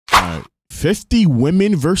50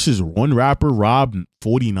 women versus one rapper,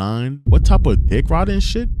 Rob49. What type of dick riding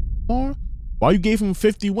shit, Mar? Why you gave him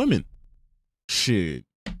 50 women? Shit.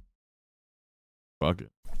 Fuck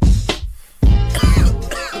it.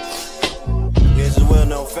 It's a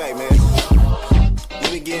well-known fact, man.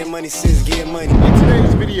 We been getting money since getting money. In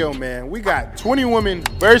today's video, man, we got 20 women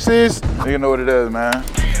versus... You know what it is, man.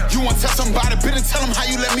 You want to tell somebody, better tell them how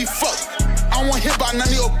you let me fuck. I don't want to hear about none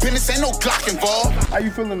of your business, ain't no Glock involved. How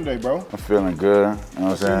you feeling today, bro? I'm feeling good, you know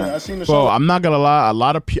what I'm saying? I seen the show. Bro, I'm not gonna lie, a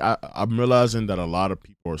lot of people, I'm realizing that a lot of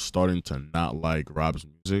people are starting to not like Rob's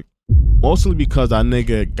music. Mostly because that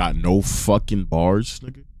nigga got no fucking bars,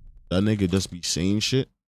 nigga. That nigga just be saying shit.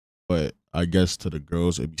 But I guess to the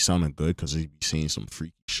girls, it be sounding good because he be saying some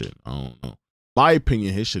freaky shit. I don't know. My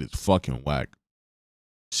opinion, his shit is fucking whack.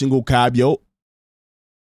 Single cab, yo.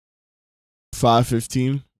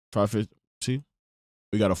 515. 515.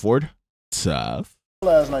 We got a Ford. Tough.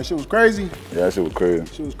 Last night, shit was crazy. Yeah, that shit was crazy.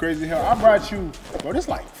 Shit was crazy hell. I brought you, bro, this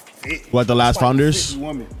like 50. What, the last founders?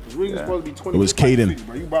 Woman. It's really supposed to be 20. It was Like Caden. 50,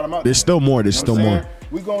 bro. You brought him out. There's still more. There's still more.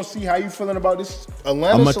 We gonna see how you feeling about this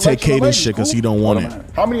Atlanta. I'm gonna take Caden's shit because he don't want it.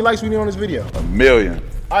 How many likes we need on this video? 1 million.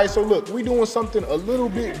 All right, so look, we doing something a little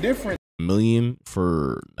bit different. 1 million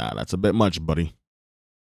for, nah, that's a bit much, buddy.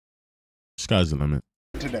 Sky's the limit.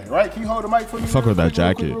 Today, right? Can you hold the mic for me? Fuck with that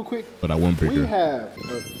jacket, real quick? but I won't break We her. have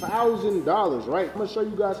 $1,000, right? I'm gonna show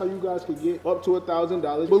you guys how you guys could get up to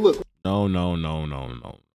 $1,000. But look. No.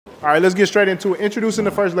 All right, let's get straight into it. Introducing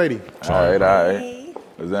the first lady. All right. Hey.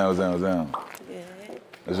 What's down? Good.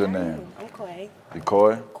 What's your name? I'm Quay. You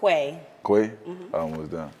Coy? Quay. Quay? What's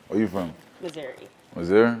down? Where you from? Missouri.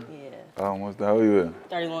 Missouri? Yeah. What's the hell you at?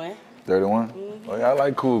 31. 31? Oh yeah, I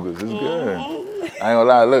like cougars. It's good. I ain't gonna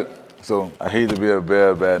lie, look. So I hate to be a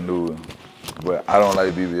bad news, but I don't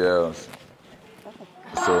like BBLs.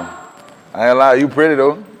 So I ain't gonna lie, you pretty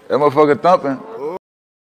though. That motherfucker thumping.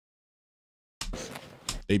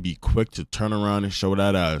 They be quick to turn around and show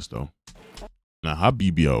that ass though. Now how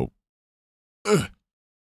BBL?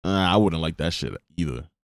 I wouldn't like that shit either.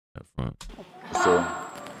 That front. So I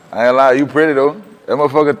ain't gonna lie, you pretty though. That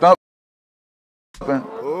motherfucker thumping.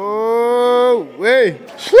 Oh, wait.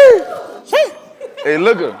 Hey,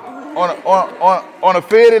 look her. On a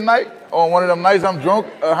faded night, on one of them nights I'm drunk,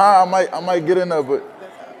 high, I might get in there, but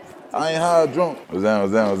I ain't high or drunk. What's down?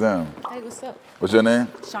 Hey, what's up? What's your name?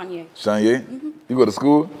 Shanye. Shanye? You go to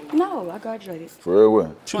school? No, I graduated. For real,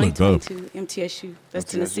 what? She look good. 2022 MTSU. That's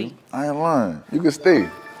Tennessee. I ain't lying. You can stay.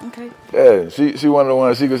 Okay. Yeah, she one of the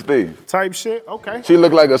ones she can stay. Type shit, okay. She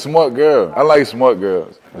look like a smart girl. I like smart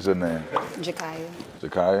girls. What's your name? Jakaya.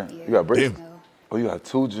 Jakaya? Yeah. You got braids? No. Oh, you got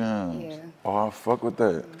 2 gems. Yeah. Oh, I fuck with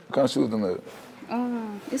that. What kind of shoes them at?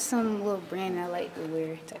 It's some little brand I like to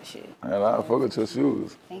wear type shit. I fuck with your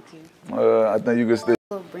shoes. Thank you. I think you can stay.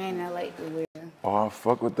 Little brand I like to wear. Oh, I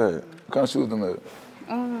fuck with that. What kind of shoes them at?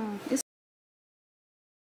 It's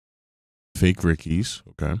Fake Rickies,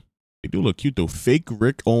 okay. They do look cute though. Fake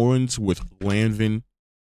Rick Owens with Lanvin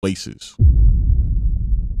laces.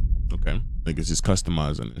 Okay. Niggas just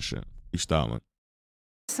customizing and shit. Restyling.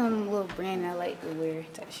 some little brand I like to wear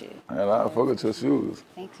type shit. I fuck with your shoes.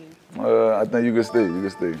 Thank you. I think you can stay. You can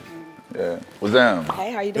stay. Yeah. What's down?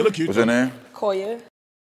 Hey, how you They doing? look cute. What's your name? Koya.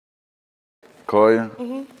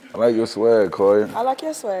 Koya? I like your swag, Koya. I like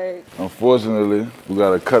your swag. Unfortunately, we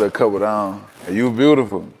gotta cut a couple down. And you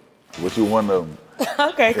beautiful, but you one of them.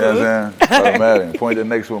 Okay, You cool. know what I'm saying? Automatic. Point the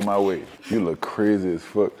next one my way. You look crazy as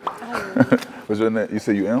fuck. What's your name? You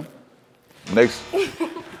say you M? Next.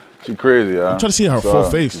 She crazy, huh? I'm trying to see her full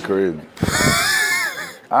face. She crazy.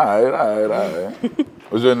 all right.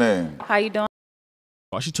 What's your name? How you doing?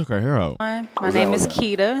 Why she took her hair out? My name is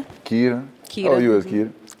Keita. Keita? Keita. How old you is,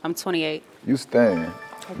 Keita? I'm 28. You stand.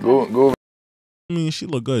 Go I mean, she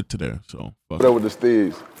look good today, so. What up with the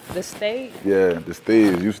stage? The state? Yeah, the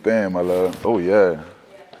stage. You stand, my love. Oh, yeah.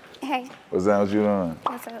 Hey, What's that? What you doing?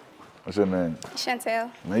 what's up? What's your name?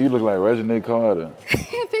 Chantel. Man, you look like Reginae Carter.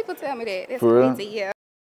 People tell me that. That's For real? crazy, yeah.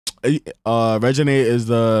 Reginae is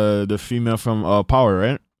the female from Power,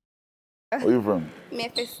 right? Where you from?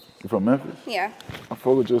 Memphis. You from Memphis? Yeah. I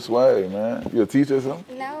fuck with your swag, man. You a teacher or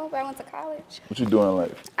something? No, but I went to college. What you doing in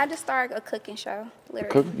life? I just started a cooking show.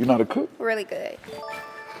 Literally. Cook? You not a cook? Really good.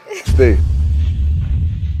 Stay.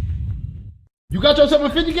 You got yourself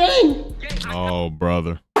a 50 game? Oh,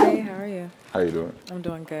 brother. Hey, how are you? How you doing? I'm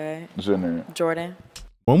doing good. What's your name? Jordan.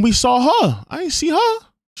 When we saw her, I ain't see her.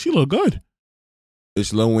 She look good.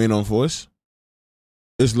 Is Lil Wayne on force?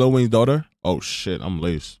 Is Lil Wayne's daughter? Oh, shit, I'm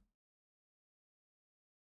laced.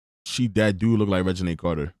 That dude look like Reginae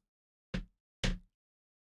Carter.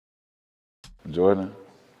 Jordan.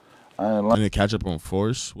 I ain't And then catch up on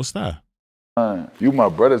Force. What's that? lying. You my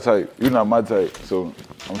brother type. You not my type. So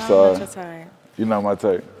I'm No, sorry. I'm not your type. You not my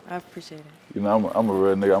type. I appreciate it. You know, I'm a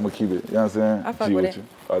real nigga. I'm gonna keep it. You know what I'm saying? I fuck G with with it. you.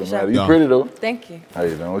 Automatic. sure. You Yeah. pretty though. Thank you. How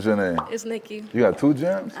you doing? What's your name? It's Nikki. You got 2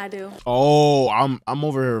 gems? I do. Oh, I'm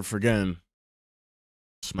over here forgetting.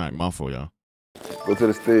 Smack my fault, y'all. Go to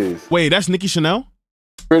the stage. Wait, that's Nicki Chanel?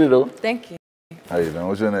 Pretty though. Thank you. How you doing?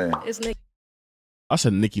 What's your name? It's Nikki. I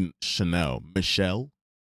said Nicki Chanel. Michelle?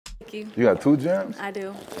 You got 2 gems? I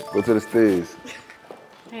do. Go to the stage.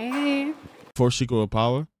 Hey. Force Sequel of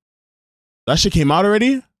Power? That shit came out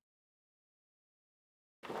already?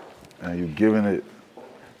 And you giving it.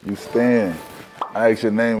 You stand. I ask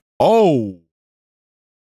your name. Oh.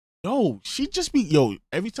 Yo, she just be,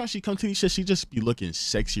 every time she come to these shit, she just be looking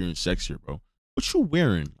sexier and sexier, bro. What you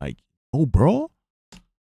wearing? Like, oh, bro?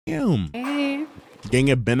 Damn. Hey. Gang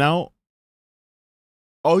it been out?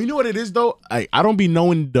 Oh, you know what it is, though? I don't be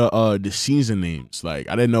knowing the season names. Like,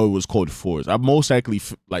 I didn't know it was called Force. I've most likely,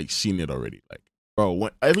 seen it already. Like, bro,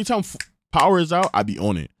 every time Power is out, I be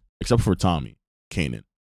on it. Except for Tommy, Kanan.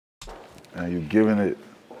 And you giving it.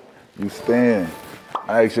 You stand.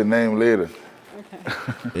 I ask your name later.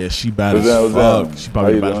 Yeah, she bad What's as that? fuck. She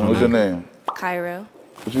probably How bad you as doing? What's your name? Cairo.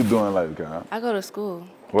 What you doing in life, Kyle? I go to school.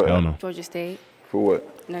 What? I don't know. Georgia State. For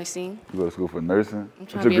what? Nursing. You go to school for nursing? I'm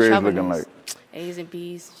What's trying your to be a grades travel looking nurse. like? A's and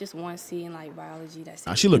B's. Just 1C in like biology. That's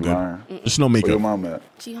it. She look good. Lying. Just no Where your makeup. mom at?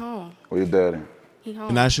 She home. Where your daddy? He home.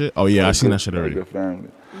 And that shit? Oh, yeah, I seen that shit already. Good family.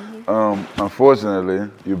 Unfortunately,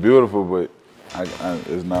 you're beautiful, but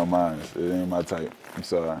it's not mine. It ain't my type. I'm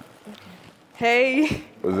sorry. Hey.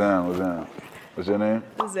 What's down? What's your name?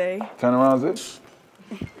 Zay. Turn around, Zay.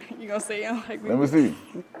 You gonna say I'm like Let me see.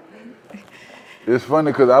 It's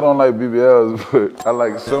funny because I don't like BBLs, but I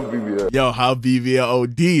like some BBLs. Yo, how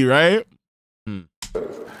BVLOD, right?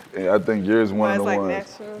 And I think yours one of the Mine's like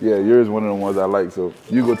ones. natural? Yeah, yours one of the ones I like. So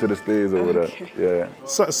you go to the stage over there. Yeah.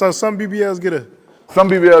 So some BBLs get a. Some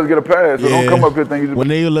BBLs get a pass, so don't come up here thinking you When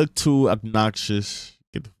they look too obnoxious,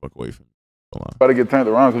 get the fuck away from me. Hold on. better get turned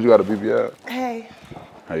around because you got a BBL. Hey,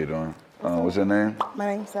 How you doing? What's your name?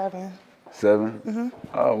 my name's Seven. 7?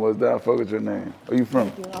 Oh, what's that? I fuck with your name. Where you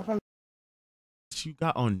from? I'm from You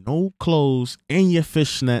got on no clothes and your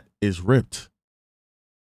fishnet is ripped.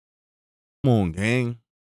 Come on, gang.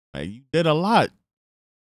 Like, you did a lot.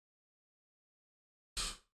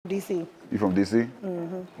 DC. You from DC?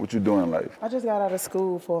 What you doing in life? I just got out of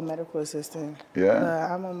school for a medical assistant. Yeah?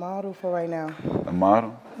 But I'm a model for right now. A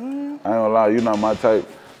model? I ain't gonna lie, you not my type,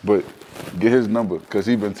 but get his number, because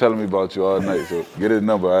he been telling me about you all night, so get his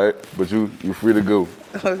number, all right? But you free to go.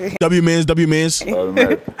 Okay. W-Mans.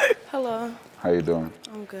 Automatic. Hello. How you doing?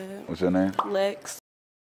 I'm good. What's your name? Lex.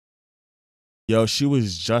 Yo, she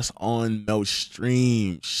was just on no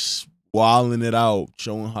stream, wilding it out,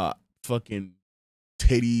 showing her fucking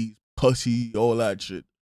titties, pussy, all that shit.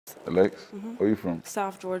 Alex? Where you from?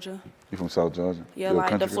 South Georgia. You from South Georgia? Yeah, You a like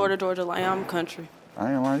country the girl? Florida, Georgia line. I'm country.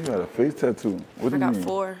 I ain't lying, you got a face tattoo. What do I you got mean?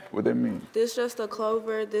 4. What that mean? This just a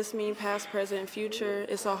clover. This mean past, present, future.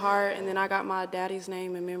 It's a heart, and then I got my daddy's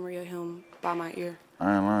name in memory of him by my ear.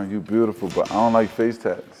 I ain't lying, you beautiful, but I don't like face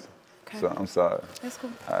tats. Okay. So I'm sorry. That's cool.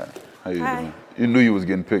 Hi. How you Hi. doing? You knew you was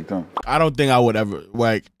getting picked, huh? I don't think I would ever,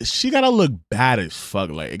 like, she gotta look bad as fuck.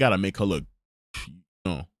 Like, it gotta make her look,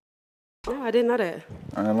 No, I didn't know that.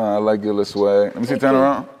 I ain't lying, I like your little swag. Let me see, turn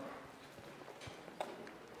around.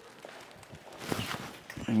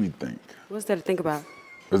 Let me think. What's there to think about?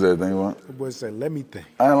 What's that thing you want? The boy said, "Let me think."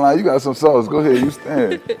 I ain't lying, you got some sauce. Go ahead, you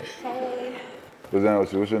stand. What's that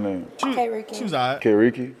with you? What's your name? K. Ricky. she was alright. K.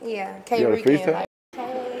 Ricky? Yeah, You K. got a Ricky. face tat?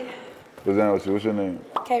 What's that with you? What's your name?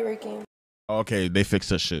 K. Ricky. Okay, they fixed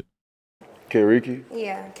that shit. K. Ricky?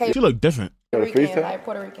 Yeah, K. She look different. You got a face Rican, tat? like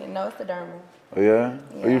Puerto Rican. No, it's the dermal. Oh yeah?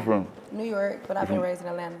 Where you Yeah. from? New York, but I've been raised in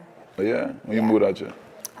Atlanta. Oh yeah? When you Yeah. moved out here?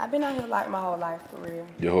 I've been out here like my whole life, for real.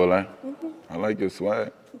 Your whole life? I like your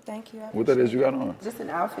swag. Thank you. I What that is you got on? Just an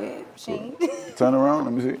outfit, sheen. Turn around,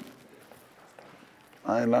 let me see.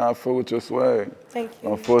 I ain't lying, I fuck with your swag. Thank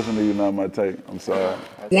you. Unfortunately, you're not my type. I'm sorry.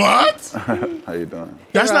 What? How you doing?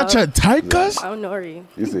 That's not your type, cuz? I'm Nori.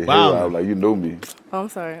 You say, Wow. hey, Rob, like you know me. Oh, I'm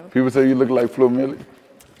sorry. People say you look like Flo Milli.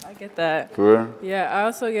 I get that. For real? Yeah, I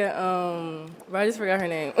also get, but I just forgot her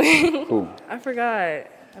name. Who? I forgot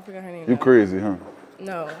her name. You now. crazy, huh?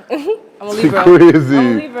 No. I'm a You Libra. crazy.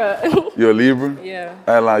 I'm a Libra. You a Libra? Yeah.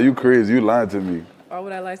 I ain't lying, you crazy. You lying to me. Or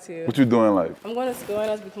would I lie to you? What you doing in life? I'm going to school and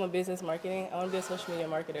I was become a business marketing. I want to be a social media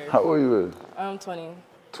marketer. How old you is? I'm 20.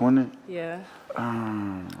 20? Yeah.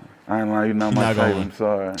 I ain't lying, you not my Not type. going. I'm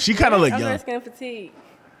sorry. She kind of look I'm young. very skin fatigued.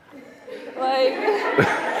 Like,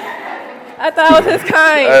 I thought it was his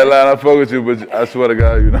kind. I ain't lying, I fuck with you, but I swear to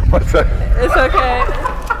God, you not my type. It's okay.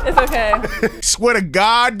 It's okay. Swear to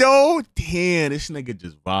God, though, damn, this nigga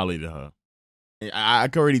just violated her. I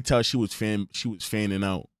could already tell she was fanning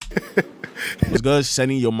out. It's good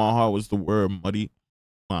sending your my heart was the word muddy.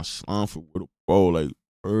 My slime for with a bro, like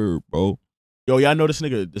bro. Yo, y'all know this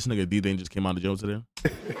nigga D-Thing just came out of jail today?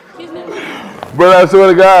 Brother, I swear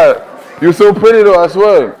to God. You so pretty though, I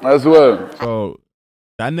swear. Bro,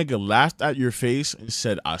 that nigga laughed at your face and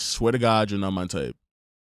said, I swear to God, you're not my type.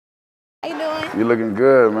 How you doing? You looking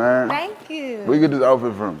good, man. Thank you. Where you get this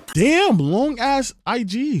outfit from? Damn, long ass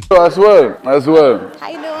IG. I swear. How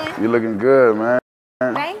you doing? You looking good, man.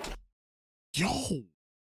 Thank Yo.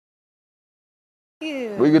 you.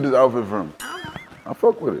 Where you get this outfit from? I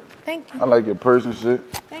fuck with it. Thank you. I like your purse and shit.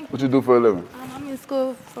 Thank you. What you do for a living? I'm in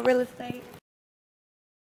school for real estate.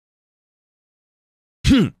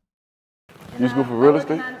 You in school for real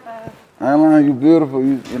estate? I ain't lying, you beautiful.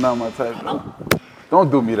 You're not my type.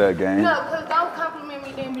 Don't do me that, gang. No, because don't compliment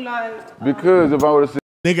me then be like. Because if I would have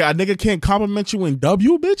Nigga, a nigga can't compliment you in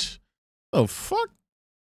W, bitch? The fuck?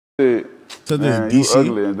 said, So man, then you DC?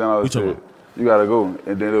 ugly, and then I would What you say, talking you gotta go.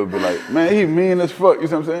 And then it would be like, man, he mean as fuck. You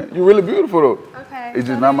see what I'm saying? You really beautiful, though. Okay. It's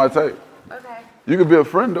just not my type. Okay. You could be a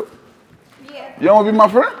friend, though. Yeah. You don't want to be my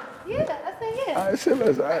friend? Yeah, I said yeah. All right, shit,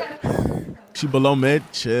 let's. All right, She below mid?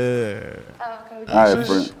 Chill. Oh, okay. all right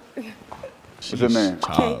friend. What's your name?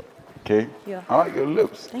 Chop. Okay. Yeah. I like your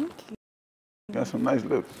lips. Thank you. You got some nice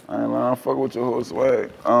lips. I ain't lying, I fuck with your whole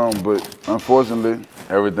swag. But unfortunately,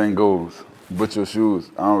 everything goes. But your shoes,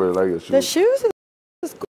 I don't really like your shoes. The shoes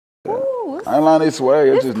is cool. I ain't lying, they swag.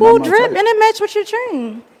 It's just cool not my drip type. and it match with your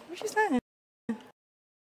chain. What you saying?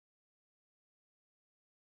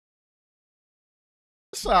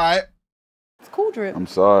 It's all right. It's cool drip. I'm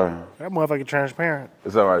sorry. That motherfucker transparent.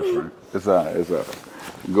 It's all right, friend. It's all right. It's all right.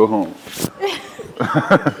 Go home.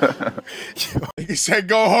 He said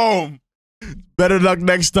go home. Better luck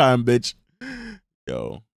next time, bitch.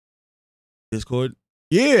 Yo. Discord?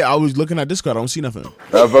 Yeah, I was looking at Discord. I don't see nothing.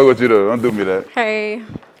 I fuck with you though. Don't do me that. Hey,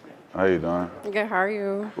 How you doing? good. How are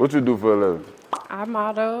you? What you do for a living? I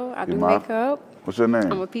model. I do model? makeup. What's your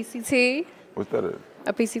name? I'm a PCT. What's that? Is?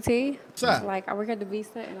 A PCT. What's that? Like I work at the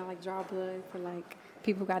Vista and I like draw blood for like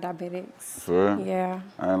people who got diabetics. For real? Yeah.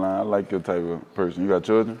 I ain't lying. I like your type of person. You got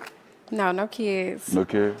children? No kids. No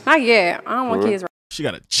kids? Not yet. I don't want For real? kids She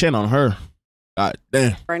got a chin on her. God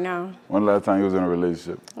damn. right now. When the last time you was in a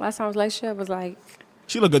relationship? Last time I was in a relationship was like,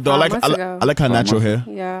 She look good though. I 5 like months ago. I like her natural hair.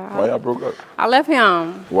 yeah. Why y'all broke up? I left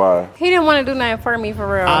him. Why? He didn't want to do nothing for me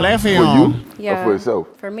for real. I left For him. you? Yeah. Or for yourself?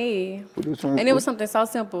 For me. What you trying to And do? it was something so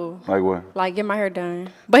simple. Like what? Like get my hair done.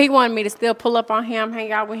 But he wanted me to still pull up on him,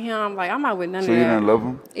 hang out with him. Like I'm not with none So of you that. didn't love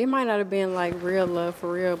him? It might not have been like real love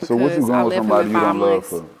for real because So what you I going with left him somebody in you 5 don't love months.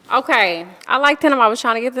 for? Okay, I liked him. I was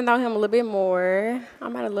trying to get to know him a little bit more. I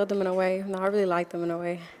might have loved him in a way. No, I really liked him in a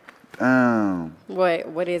way. Damn.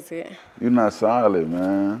 What is it? You're not solid,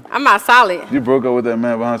 man. I'm not solid. You broke up with that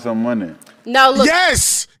man behind some money. No, look.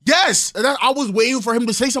 Yes. And I was waiting for him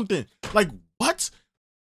to say something. Like, what?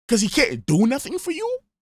 Because he can't do nothing for you?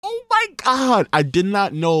 Oh my God. I did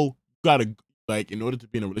not know you gotta, like, in order to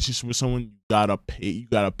be in a relationship with someone, you gotta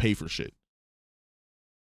pay for shit.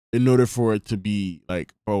 In order for it to be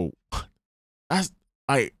like, bro, that's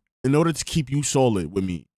like, in order to keep you solid with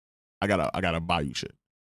me, I gotta buy you shit.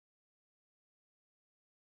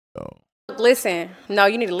 So Listen. No,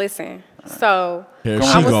 you need to listen. So here I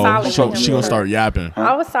she was go. solid with him She gonna for- start yapping.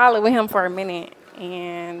 I was solid with him for a minute.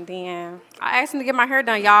 And then I asked him to get my hair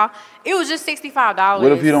done, y'all. It was just $65.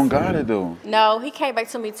 What if he don't got it, though? No, he came back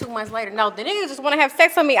to me 2 months later. No, the nigga just want to have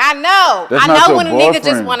sex with me. I know. That's I not know your when a nigga just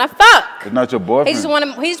boyfriend. want to fuck. It's not your boyfriend. He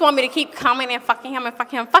just want me to keep coming and fucking him and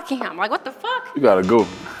fucking him, fucking him. Like, what the fuck? You gotta go.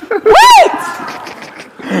 What?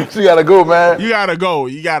 She gotta go, man. You gotta go.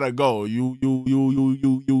 You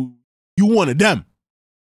wanted them.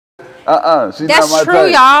 She's That's not my true,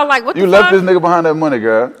 type. y'all. Like, what You the left fuck? this nigga behind that money,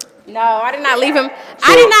 girl. No, I did not leave him.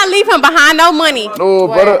 I did not leave him behind no money. No,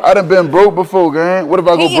 What? brother, I done been broke before, gang. What if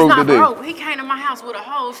I go He is broke not today? broke. He came to my house with a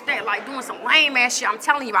whole stack, like doing some lame ass shit. I'm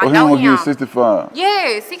telling you, I Oh, he know gonna give him. you 65.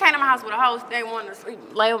 Yes, he came to my house with a whole stack, wanting to sleep.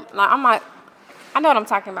 Like, I'm like, I know what I'm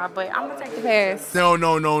talking about, but I'm gonna take the pass. No.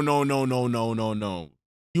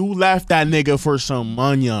 You left that nigga for some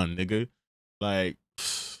money, nigga. Like,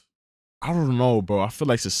 I don't know, bro. I feel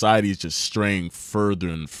like society is just straying further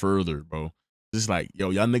and further, bro. It's like,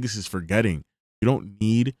 yo, y'all niggas is forgetting. You don't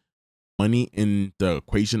need money in the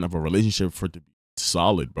equation of a relationship for it to be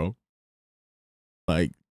solid, bro.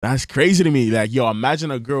 Like, that's crazy to me. Like, yo, imagine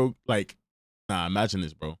a girl, like, imagine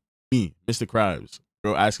this, bro. Me, Mr. Krabs,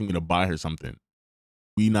 girl asking me to buy her something.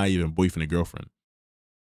 we not even boyfriend and girlfriend,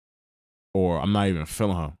 or I'm not even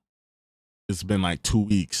feeling her. It's been like 2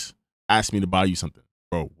 weeks. Ask me to buy you something,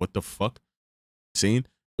 bro. What the fuck? Seen?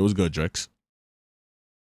 It was good, Drex.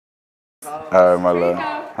 All right, my love.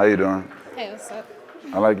 How you doing? Hey, what's up?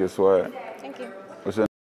 I like your swag. Thank you. What's your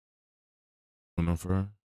Enough for her.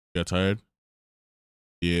 Got tired?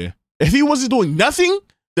 Yeah. If he wasn't doing nothing,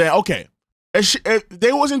 then okay. If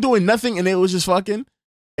they wasn't doing nothing and they was just fucking,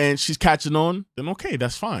 and she's catching on, then okay,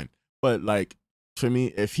 that's fine. But like for me,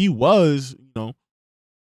 if he was, you know,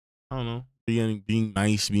 I don't know, being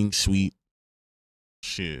nice, being sweet,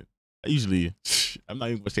 shit. I usually, I'm not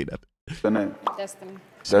even gonna say that. What's your name? Destiny.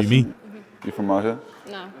 Destiny? Me? You from out here?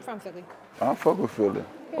 No, I'm from Philly. I fuck with Philly.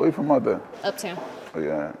 Where you from out there? Uptown. Oh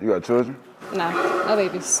yeah. You got children? No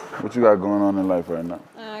babies. What you got going on in life right now?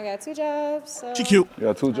 I got 2 jobs. So She cute. You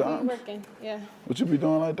got 2 I'm jobs? working, yeah. What you be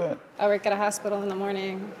doing like that? I work at a hospital in the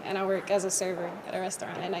morning, and I work as a server at a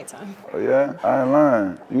restaurant at nighttime. Oh yeah? I ain't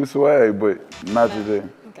lying. You swag, but not today.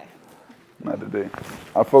 Okay. Not today.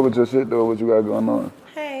 I fuck with your shit though. What you got going on?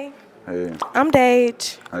 Hey, Hey, I'm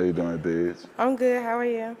Dage. how you doing, Dej? I'm good. How are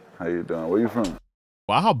you? How you doing? Where you from?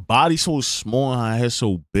 Why her body so small and her head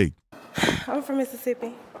so big? I'm from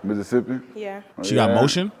Mississippi. Mississippi? Yeah. Oh, She got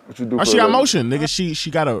motion? What you do? Oh, for she a got living? motion, nigga.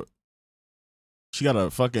 She got a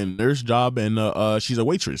fucking nurse job and she's a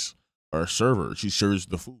waitress or a server. She serves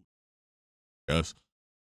the food. Yes.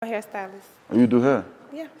 I'm a hairstylist. Oh, you do hair?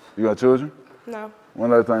 Yeah. You got children? No,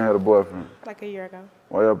 When last time you had a boyfriend? like a year ago.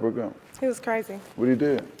 Why y'all broke up? He was crazy. What he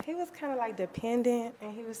did? He was kind of like dependent,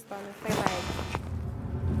 and he was starting to say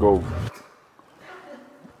like, Go.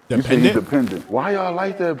 You say he Dependent? dependent. Why y'all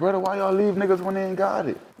like that, brother? Why y'all leave nggos when they ain't got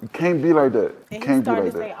it? You can't be like that. You and he can't be started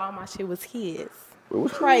like to say that. all my shit was his. Wait,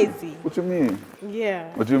 what you Crazy. mean? What you mean?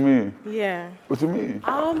 Yeah. What you mean? Yeah. What you mean?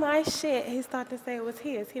 All my shit, he started to say it was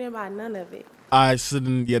his. He didn't buy none of it. I said,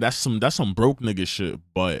 yeah, that's some broke nigga shit.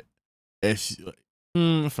 But if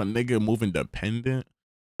a nigga moving dependent,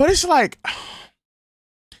 but it's like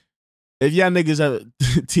if y'all niggas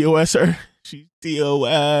have TOS her, she's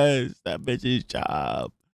TOS. That bitch's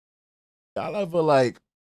job. Y'all ever like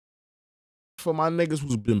for my niggas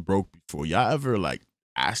who's been broke before? Y'all ever like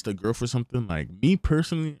asked a girl for something? Like me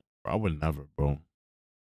personally, I would never, bro.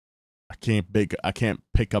 I can't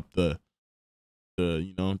pick up the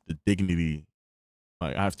you know the dignity.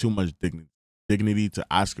 Like I have too much dignity to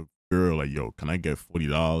ask a girl like, yo, can I get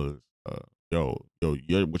 $40? Yo,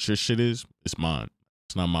 what your shit is? It's mine.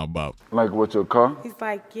 It's not my bop. Like what your car? He's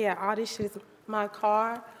like, yeah, all this shit is my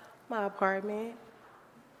car, my apartment.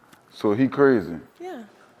 So he crazy. Yeah.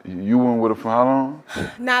 You went with her for how long?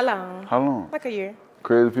 Not long. How long? Like a year.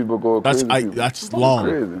 Crazy people go crazy. People. That's long.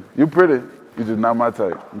 Crazy. You pretty. You just not my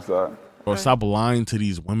type. I'm sorry. Bro, stop lying to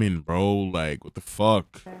these women, bro. Like, what the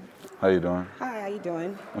fuck? How you doing? Hi, how you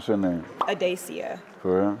doing? What's your name? Adacia.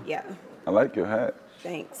 For real? Yeah, I like your hat.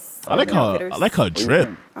 thanks. I like her drip.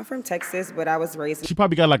 I'm from Texas, but I was raised She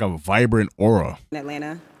probably got like a vibrant aura. in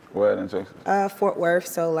Atlanta. Where in Texas? Fort Worth,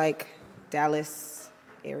 so like Dallas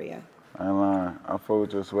area. I ain't lying. I fuck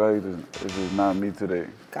with your swag. It's just not me today.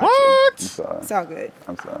 Got What? I'm sorry. It's all good.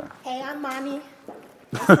 I'm sorry. Hey, I'm Mommy.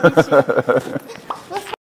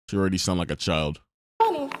 She already sound like a child.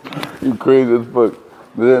 You crazy as fuck.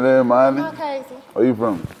 That ain't mine. I'm crazy. Where you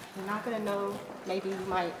from? You're not gonna know. Maybe you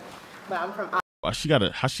might. But I'm from How she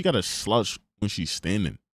got a slouch when she's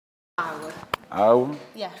standing? Iowa. Iowa?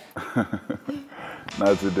 Yeah.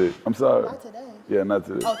 Not today. I'm sorry. Not today. Yeah, not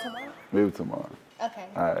today. Oh, tomorrow? Maybe tomorrow. Okay.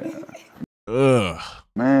 All right. Ugh.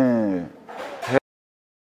 Man.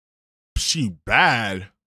 She bad.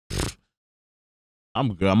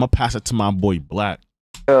 I'm good. I'm gonna pass it to my boy Black.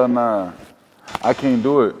 Hell nah. I can't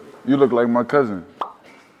do it. You look like my cousin.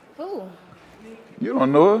 Who? You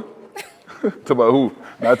don't know her? Talk about who?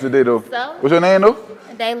 Not today though. So? What's your name though?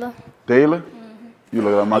 Dayla. Dayla? You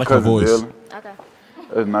look like my I like her cousin, voice. Dayla. Okay.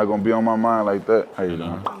 That's not gonna be on my mind like that. How you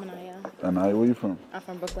doing? I'm Anaya. Anaya, where you from? I'm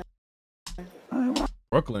from Brooklyn.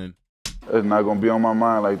 Brooklyn. That's not gonna be on my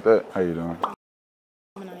mind like that. How you doing?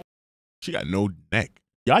 She got no neck.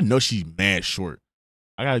 Y'all know she's mad short.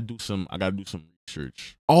 I gotta do some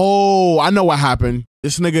research. Oh, I know what happened.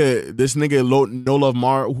 This nigga No Love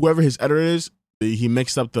Mar, whoever his editor is, he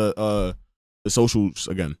mixed up the socials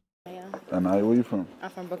again. Anaya, where you from? I'm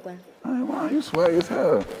from Brooklyn. Hey, wow, you swag as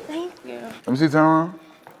hell. Thank you. Let me see, turn around.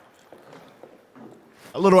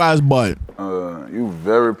 A little ass butt. You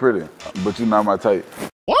very pretty, but you not my type.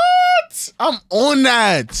 What? I'm on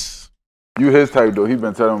that. You his type though. He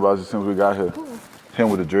been telling me about you since we got here. Him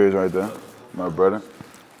with the dreads right there, my brother.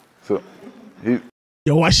 So he.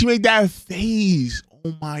 Yo, why she make that face?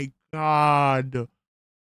 Oh my God.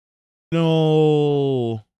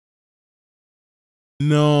 No.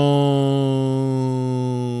 No.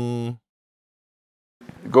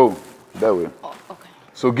 Go that way. Oh, okay.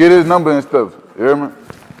 So get his number and stuff. You hear me?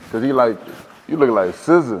 Cause he like, you look like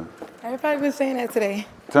Scissor. Everybody been saying that today.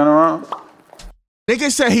 Turn around.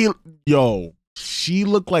 Nigga said yo, she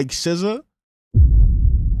looked like SZA.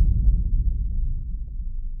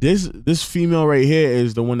 This female right here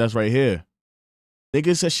is the one that's right here.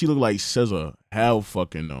 Nigga said she looked like SZA. Hell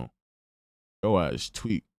fucking no. Yo ass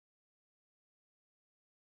tweet.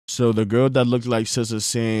 So the girl that looked like SZA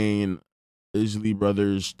saying Isley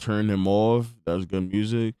Brothers turn him off. That's good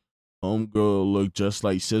music. Homegirl looked just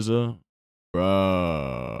like SZA.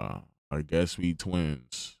 Bruh. I guess we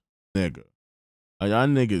twins. Nigga. Are y'all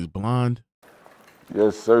niggas blonde?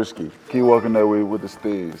 Yes, Sirski. Keep walking that way with the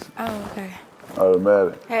stairs. Oh, okay.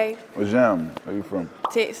 Automatic. Hey. What's jam? Where you from?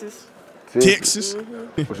 Texas. Texas?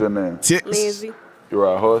 Mm-hmm. What's your name? Texas. Lindsay. You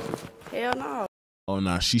ride horses? Hell no. Oh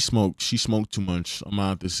nah, she smoked too much. I'm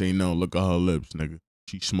out to say no. Look at her lips, nigga.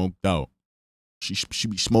 She smoked out. She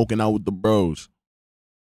be smoking out with the bros.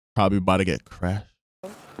 Probably about to get crashed.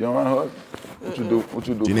 You don't ride horses? What you do? What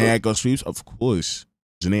you do? Janae Aiko sweeps? Of course.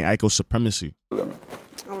 Janae Aiko supremacy. I'm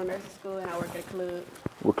in nursing school and I work at a club.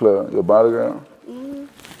 What club? Your Battleground? Mm-hmm.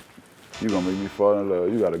 You gonna make me fall in love.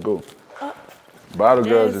 You gotta go.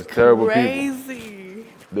 Battlegirls is terrible crazy. people.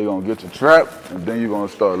 They gonna get you trapped and then you gonna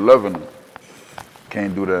start loving them.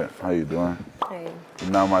 Can't do that. How you doing? Hey.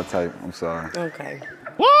 You're not my type. I'm sorry. Okay.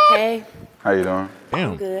 What? Hey. How you doing?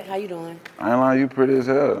 Damn. I'm good. How you doing? I ain't lying. You pretty as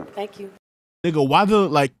hell. Thank you. Nigga, why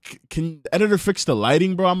can the editor fix the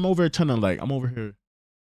lighting, bro? I'm over here trying to I'm over here.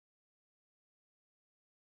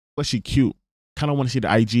 But she cute. Kind of want to see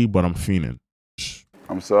the IG, but I'm fiending.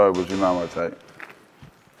 I'm sorry, but you're not my type.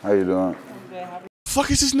 How you doing?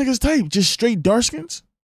 Fuck is this nigga's type? Just straight darkskins?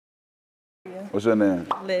 What's your name?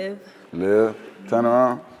 Liv. Liv. Turn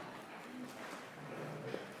around.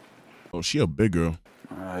 Oh, she a big girl.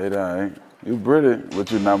 Alright, alright. You pretty,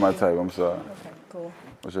 but you're not my type. I'm sorry. Okay, cool.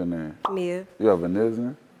 What's your name? Mia. You got veneers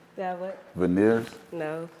in? That what? Veneers?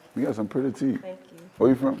 No. You got some pretty teeth. Thank you. Where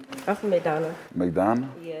you from? I'm from McDonough. McDonough?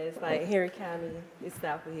 Yeah, it's like Henry County. It's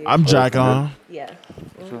south of here. I'm Jack on. Yeah.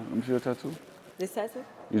 Let me see your tattoo. This tattoo?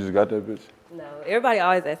 You just got that bitch? No. Everybody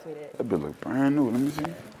always asks me that. That bitch look brand new. Let me see.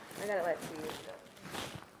 I got it like 2 years ago.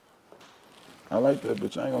 I like that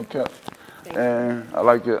bitch. I ain't gonna cap. And I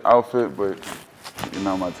like your outfit, but you're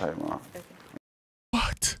not my type, man. Okay.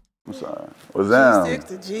 What? I'm sorry. What's that? G6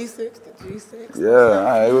 to G6 to G6. Yeah, all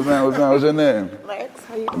right. What's that? What's your name? Lex.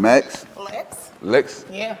 How you doing? Max? Lex. Lex?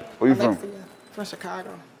 Yeah. Where you Alexia. from? From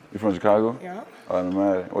Chicago. You from Chicago? Yeah.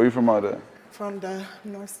 Automatic. Where you from out there? From the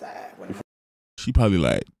north side. She probably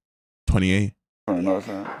like 28. From the north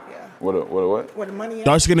side? Yeah. What? Where the money at?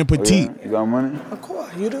 Dark skin and petite. Oh, yeah? You got money? Of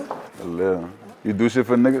course. You do? A little. You do shit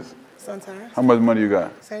for niggas? Sometimes. How much money you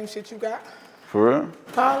got? Same shit you got. For real?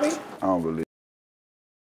 Probably. I don't believe it.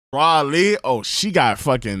 Raleigh? Oh, she got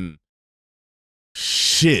fucking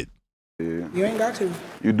shit. Yeah. You ain't got to.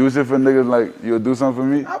 You do shit for niggas like you'll do something for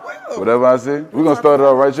me? I will. Whatever I say? We're gonna start it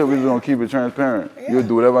off right here. We're just gonna keep it transparent. Yeah. You'll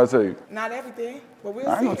do whatever I tell you. Not everything, but we'll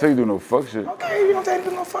I ain't see. gonna tell you to do no fuck shit. Okay, if you don't take to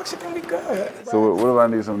do no fuck shit, then we good. So what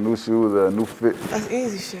if I need some new shoes or a new fit? That's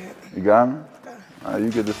easy shit. You got me? Okay. All right,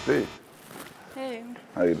 you get to stay. Hey.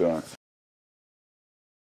 How you doing?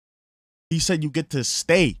 He said you get to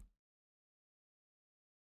stay.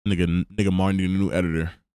 Nigga Martin, the new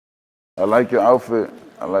editor. I like your outfit.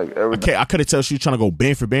 I like everything. Okay, I couldn't tell if she was trying to go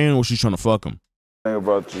band for band or she trying to fuck him. Thing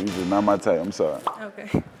about you, you just not my type. I'm sorry.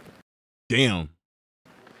 Okay. Damn.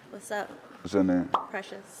 What's up? What's your name?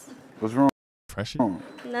 Precious. What's wrong? Precious?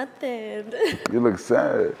 Nothing. You look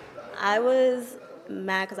sad. I was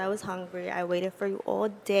mad because I was hungry. I waited for you all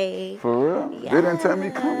day. For real? Yes. They didn't tell me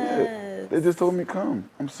come yet. They just told me come.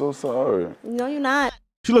 I'm so sorry. No, you're not.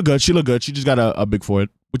 She look good. She look good. She just got a big forehead,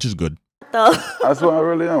 which is good. Though. That's what I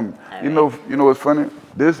really am. You know what's funny?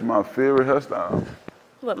 This is my favorite hairstyle.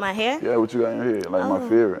 What, my hair? Yeah, what you got in your head? Like my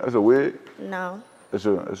favorite. That's a wig? No. It's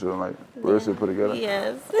your like where's it put together?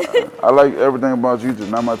 Yes. I like everything about you, just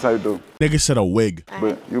not my type though. Nigga said a wig.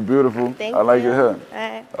 But you beautiful. Thank I like you. your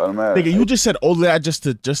hair. Automatic. Nigga, you just said all that just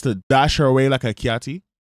to dash her away like a Kiati?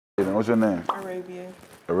 What's your name? Arabia.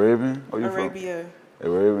 Arabian? Where you Arabia.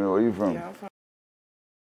 from? Arabian, where you from? Yeah, I'm from.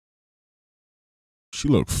 She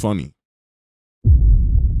look funny.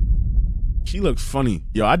 She look funny.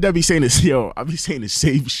 Yo, I be saying this. Yo, I be saying the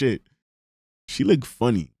same shit. She look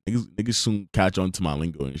funny. Niggas soon catch on to my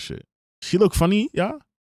lingo and shit. She look funny, yeah?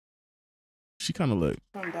 She kind of look.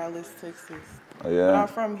 From Dallas, Texas. Oh, yeah? But I'm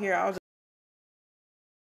from here.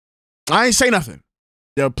 I ain't say nothing.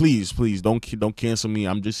 Yeah, please, don't cancel me.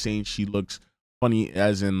 I'm just saying she looks funny,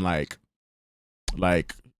 as in like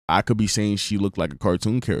I could be saying she looked like a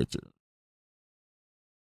cartoon character.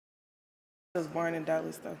 I was born in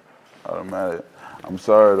Dallas, though. Automatic. I'm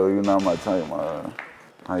sorry though, you're not my type.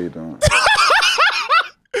 How you doing?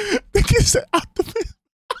 Nigga said out the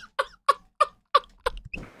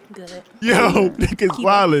Good. Yo, niggas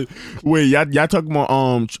wildin'. Wait, y'all talking about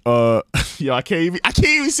yo, I can't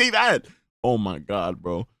even say that. Oh my god,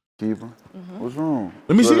 bro. Keeper? What's wrong?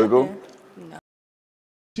 Let me see. Go? No.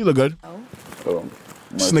 She look good. Oh,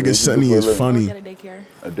 This nigga Sunny is funny. At a daycare.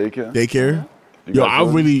 A daycare? Daycare? Yo, I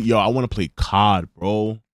want to play COD,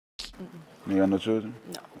 bro. You got no children?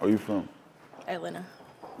 No. Where you from? Atlanta.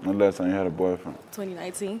 When the last time you had a boyfriend?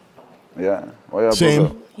 2019. Yeah. Why y'all Same.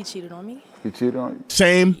 broke up? He cheated on me. He cheated on you?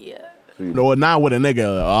 Same. Yeah. No, not with a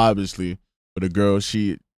nigga, obviously. With a girl,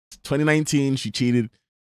 2019, she cheated.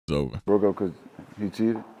 It's over. Broke up because he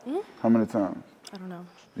cheated? Mm-hmm. How many times? I don't know.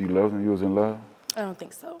 You loved him? You was in love? I don't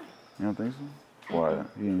think so. You don't think so? Why?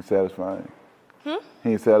 He ain't satisfied you? Hmm? He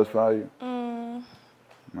ain't satisfied you?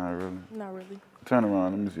 Not really. Not really. Turn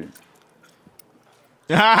around, let me see.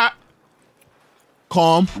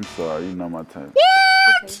 Calm. I'm sorry, you know my type.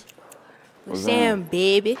 What? What's Sam,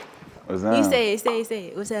 baby. What's that? You say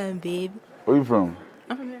it. What's up, baby? Where you from?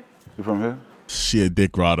 I'm from here. You from here? She a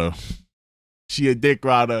dick rider.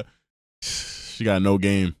 She got no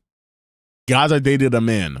game. Gaza dated a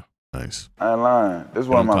man. Nice. I ain't lying. This is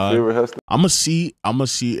one of my favorite hairstyles. I'ma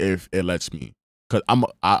see if it lets me. Cause I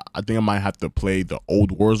think I might have to play the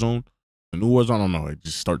old Warzone. The new Warzone, I don't know. It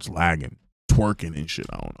just starts lagging, twerking and shit.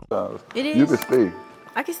 I don't know. It is. You can stay.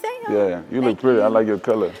 I can stay. Yeah, you look pretty. I like your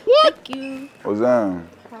color. Thank you. What's that?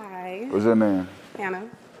 Hi. What's your name? Hannah.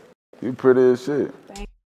 You pretty as shit.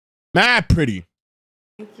 Mad pretty.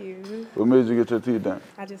 Thank you. What made you get your teeth done?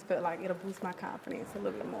 I just felt like it'll boost my confidence a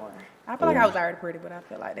little bit more. I feel like I was already pretty, but I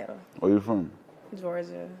feel like that'll. Where you from?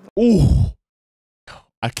 Georgia. Ooh,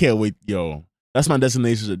 I can't wait, yo. That's my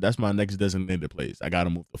destination. That's my next designated place. I gotta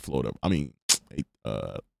move to Florida. I mean,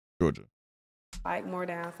 Georgia. Like more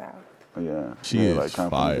down south. Yeah. She yeah, is like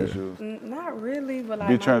fire. issues. Not really, but like.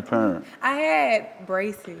 Be transparent. I had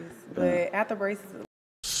braces, but after braces.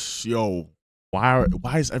 Yo, why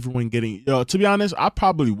is everyone getting? Yo, to be honest, I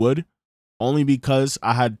probably would, only because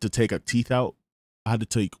I had to take a teeth out. I had to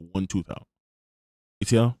take one tooth out.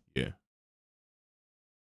 ATL? Yeah.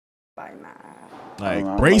 Like, nah.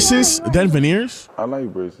 Like braces, then veneers? I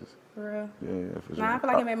like braces. For real? Yeah, for sure. Nah, I feel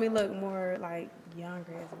like it made me look more like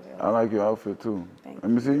younger as well. I like your outfit too. Let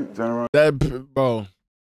me see. Turn around. That, bro,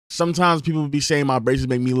 sometimes people be saying my braces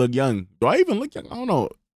make me look young. Do I even look young? I don't know.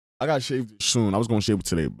 I got shaved soon. I was going to shave it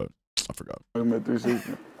today, but I forgot. I'm at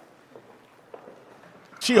 360.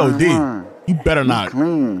 She OD. You better not.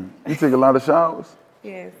 Clean. You take a lot of showers?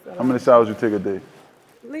 Yes. How many showers you take a day?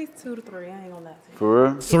 At least 2 to 3. I ain't gonna lie to you. For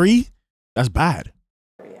real? 3? That's bad.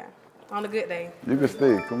 Yeah. On a good day. You can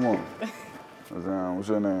stay. Come on. What's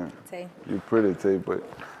your name? Tay. You're pretty, Tay, but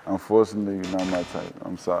unfortunately, you're not my type.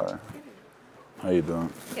 I'm sorry. How you doing?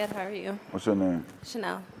 Good, how are you? What's your name?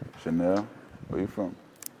 Chanel. Chanel? Where you from?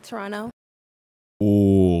 Toronto.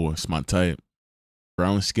 Oh, it's my type.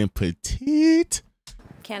 Brown skin, petite.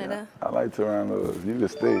 Canada. I like Toronto. You can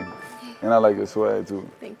stay. And I like your swag, too.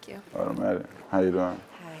 Thank you. Automatic. How you doing?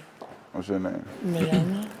 Hi. What's your name?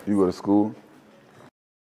 Naomi. You go to school?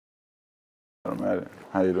 Automatic.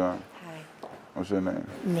 How you doing? Hi. What's your name?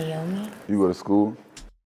 Naomi. You go to school?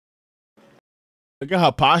 Look at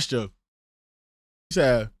her posture. She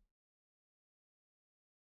said,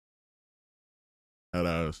 that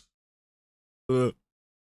ass.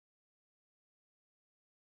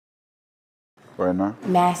 Right now?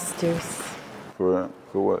 Masters. For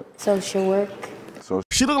what? Social work. So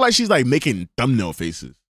she look like she's like making thumbnail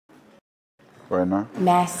faces. Right now?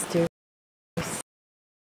 Masters.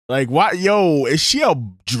 Like what? Yo, is she a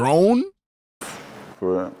drone?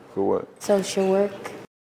 For what? Social work.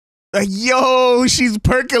 Like, yo, she's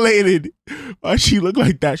percolated. Why she look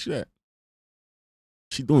like that shit?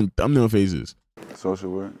 She doing thumbnail faces. Social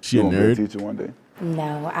work? She you a want to be nerd? a teacher one day?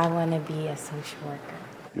 No, I want to be a social worker.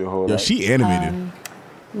 Your whole Yo, life? she animated.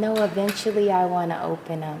 No, eventually I want to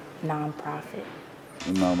open a nonprofit.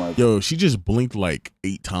 Yo, she just blinked like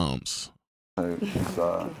 8 times.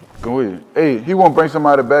 Go ahead. Hey, he won't bring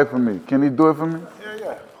somebody back for me. Can he do it for me?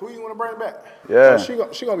 Yeah. Who you want to bring back? Yeah.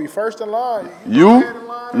 She gonna be first in line.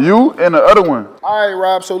 You and the other one. All right,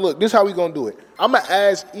 Rob. So look, this is how we gonna do it. I'm gonna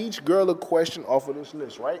ask each girl a question off of this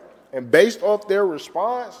list, right? And based off their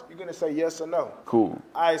response, you're gonna say yes or no. Cool.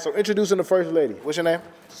 All right. So introducing the first lady. What's your name?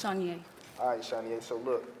 Shania. All right, Shania. So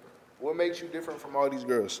look, what makes you different from all these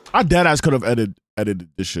girls? I deadass could have edited edited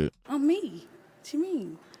this shit. I'm me. What you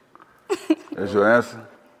mean? That's your answer?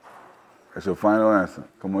 That's your final answer?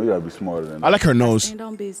 Come on, you gotta be smarter than that. I like her nose. Stand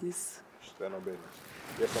on business. Stand on business.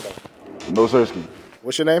 Yes or no? No Sersky.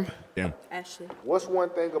 What's your name? Damn. Ashley. What's one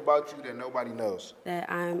thing about you that nobody knows?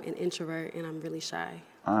 That I'm an introvert and I'm really shy.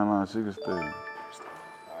 I ain't lying, she can stay. Are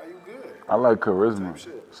you good? I like charisma.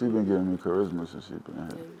 She been giving me charisma since she been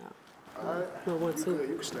here. All right. No one too.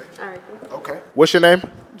 You can stay. All right. Okay. What's your name?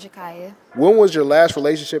 Jakaya. When was your last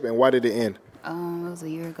relationship and why did it end? It was a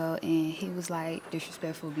year ago, and he was like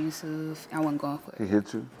disrespectful, abusive. I wasn't going for it. He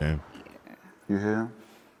hit you? Damn. Yeah. You hit him?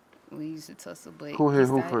 We used to tussle, but Who hit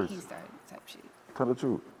who first? He started type shit. Tell the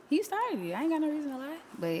truth. He started it. I ain't got no reason to lie.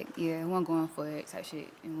 But yeah, I wasn't going for it type shit.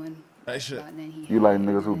 And when that shit. You like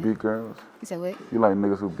niggas who beat girls? You said what? You like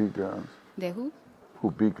niggas who beat girls? That who?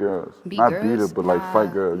 Who beat girls? Beat Not girls? beat it, but like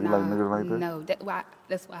fight girls. You Nah, like niggas like that? No,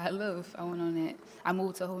 that's why I love. I went on that. I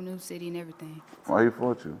moved to a whole new city and everything. Why he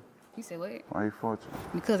fought you? You said what? Why he fought you?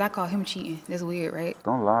 Because I called him cheating. That's weird, right?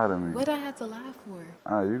 Don't lie to me. What do I have to lie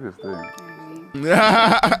for? You can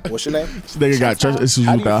stay. What's your name? This nigga got trust issues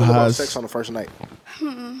How do with you the feel about highs. sex on the first night?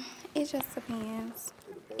 It just depends.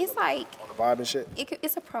 It's like On the vibe and shit?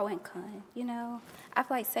 it's a pro and con, you know. I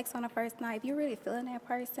feel like sex on the first night, if you're really feeling that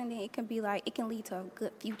person, then it can be like it can lead to a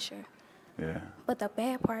good future. Yeah. But the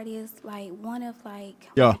bad part is like one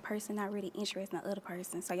Yeah. one person not really interested in the other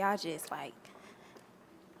person, so y'all just like,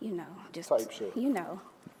 you know, just Type shit. you know.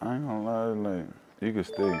 I ain't gonna lie, like, you can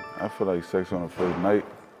stay. I feel like sex on the first night,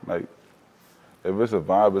 like, if it's a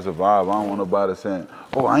vibe, it's a vibe. I don't want nobody saying,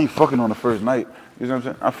 oh, I ain't fucking on the first night. You know what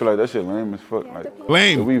I'm saying? I feel like that shit lame as fuck. Like,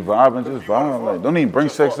 Lame. If we vibing, just vibe. Like, don't even bring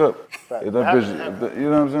sex up. If that bitch, you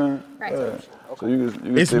know what I'm saying? Right. Yeah. So you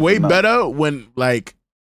can It's stay way for now. better when like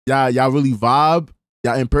y'all really vibe,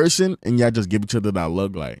 y'all in person, and y'all just give each other that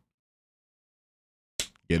look like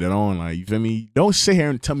get it on. Like, you feel me? Don't sit here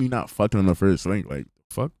and tell me you're not fucking on the first link. Like,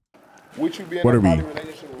 fuck. Would you be in What a are we? poly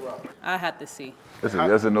relationship with Rob? I have to see. That's a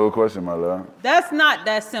yes or no question, my love. That's not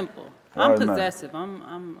that simple. Why I'm not? possessive.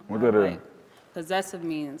 I'm What that is? like, possessive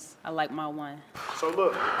means I like my one. So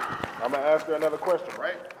look, I'm gonna ask her another question,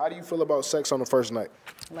 right? How do you feel about sex on the first night?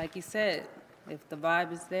 Like you said, if the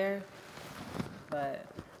vibe is there, but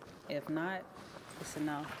if not, it's a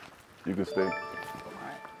no. You can stay.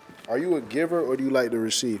 Are you a giver or do you like to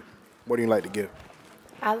receive? What do you like to give?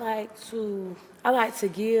 I like to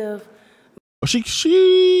give. Oh,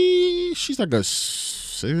 she's like a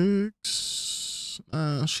 6.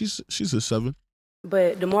 She's a 7.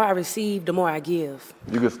 But the more I receive, the more I give.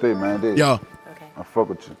 You can stay, man. Dude. Yo. Okay. I fuck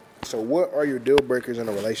with you. So what are your deal breakers in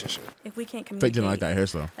a relationship? If we can't Fake communicate. didn't like that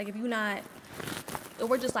hairstyle. Like if you're not, if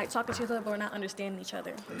we're just like talking to each other, but we're not understanding each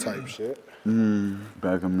other. Type shit.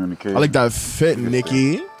 Bad communication. I like that fit,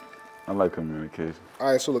 Nikki. I like communication.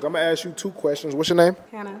 All right, so look, I'm gonna ask you 2 questions. What's your name?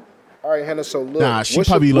 Hannah. All right, Hannah. So look, Nah, she what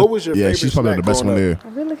probably was your favorite she's probably snack the best one growing there. up? I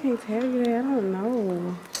really can't tell you that. I don't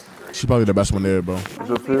know. She's probably the best one there, bro. What's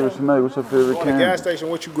your favorite snack? What's your favorite On the candy? gas station,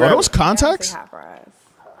 what you Are grab? those contacts? Hot fries.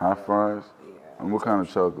 Hot fries? And what kind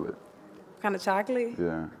of chocolate? Kind of chocolate?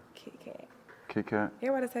 Yeah. Kit Kat. Kit Kat?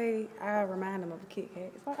 Everybody say I remind them of a Kit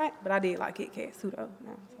Kat. It's all right, but I did like Kit Kats too though.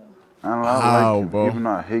 No, so. I don't know. I Wow, like bro. Even though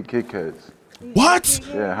I hate Kit Kats. What?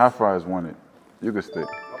 Yeah, hot fries won it. You can stay. I'm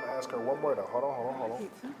gonna ask her one more though. Hold on.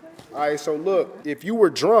 All right, so look, if you were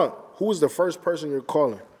drunk, who was the first person you're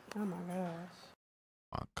calling? Oh my gosh.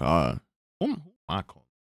 My God. Who am I calling?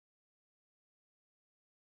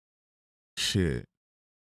 Shit.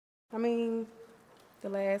 I mean, the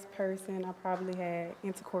last person I probably had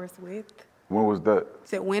intercourse with. When was that?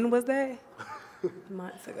 Said when was that?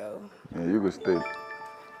 Months ago. Yeah, you can stay.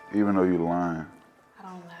 Even though you lying. I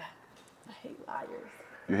don't lie. I hate liars.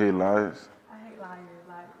 You hate liars? I hate liars,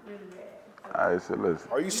 like really bad. All right, so listen.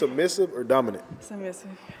 Are you submissive or dominant? Submissive.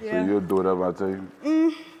 So Yeah. you'll do whatever I tell you?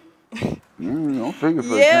 Don't figure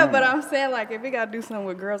for Yeah, the but I'm saying like if we gotta do something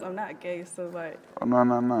with girls, I'm not gay, so like. Oh, no. I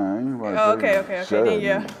ain't like Oh, that. okay, Shut then up,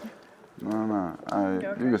 yeah. man. No. All right,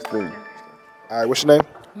 you can stay. All right, what's your name?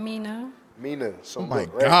 Mina. Mina. So Oh my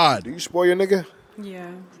look, right? God. Do you spoil your nigga?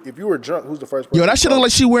 Yeah. If you were drunk, who's the first person? Yo, that shit look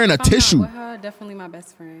like she wearing a If I'm not tissue. with her, definitely my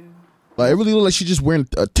best friend. Like, it really look like she just wearing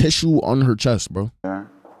a tissue on her chest, bro. Yeah.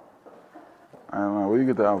 I don't know. Where you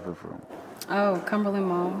get the outfit from? Oh, Cumberland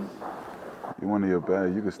Mall. You want your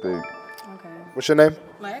bag, you can stay. Okay. What's your name?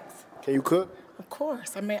 Lex? Can you cook? Of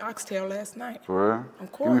course. I made oxtail last night. For real? Of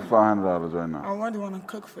Give course. me $500 right now. I wonder want to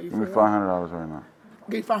cook for you. Give me for real. $500 right now.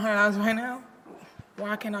 Give you $500 right now?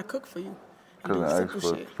 Why can't I cook for you? And Because do I asked simple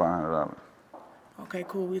for shit? $500. Okay,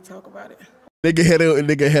 cool. We talk about it. Nigga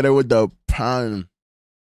hit her with the prime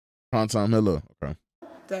time Miller. Okay.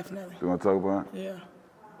 Definitely. You want to talk about it? Yeah.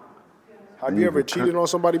 Have you ever cheated on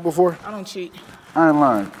somebody before? I don't cheat. I ain't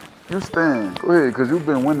lying. You stand. Go ahead, cause you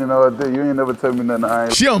been winning all day. You ain't never tell me nothing. I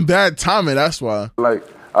ain't. She on bad timing, that's why.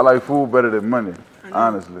 I like food better than money.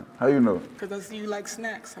 Honestly. How you know? Because I see you like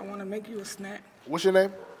snacks. I want to make you a snack. What's your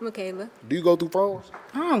name? Michaela. Do you go through phones?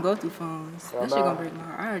 I don't go through phones. That shit gonna break my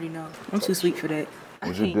heart. I already know. I'm too sweet for that.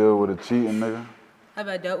 Would you deal with a cheating nigga? Have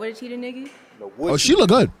I dealt with a cheating nigga? No, Oh, she look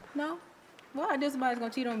good. No. Why? This somebody's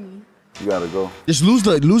gonna cheat on me. You gotta go. Just lose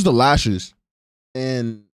the lashes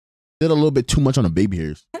and did a little bit too much on the baby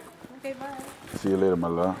hairs. Okay, bye. See you later, my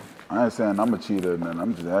love. I ain't saying I'm a cheater or nothing.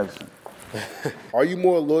 I'm just asking. Are you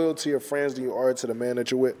more loyal to your friends than you are to the man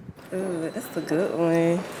that you're with? Ooh, that's a good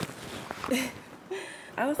one.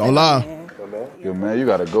 I would say Don't lie. Yo, man, you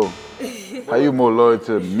gotta go. How you more loyal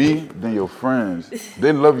to me than your friends?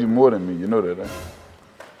 They love you more than me. You know that, right?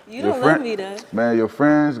 You don't love me, though. Man, your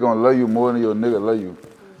friends gonna love you more than your nigga love you.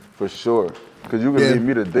 For sure. Cause you can leave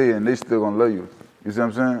me today and they still gonna love you. You see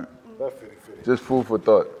what I'm saying? Just food for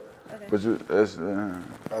thought. Okay. But you, that's...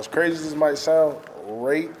 As crazy as this might sound,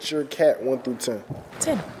 rate your cat 1 through 10.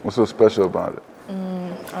 10. What's so special about it? I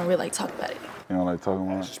don't really like talking about it. You don't like talking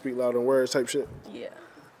about it? Speak louder than words type shit? Yeah.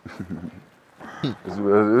 This is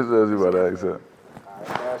about to ask that.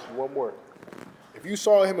 I'll ask you one more. If you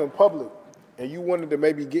saw him in public and you wanted to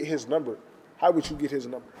maybe get his number, how would you get his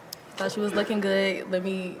number? Thought she was looking good.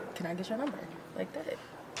 Can I get your number? Like that.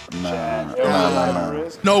 Nah.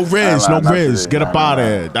 No Riz. Get up out of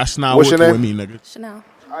here. That's not What's what your with name? me, nigga. Chanel.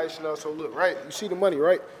 All right, Chanel, so look, right? You see the money,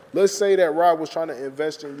 right? Let's say that Rob was trying to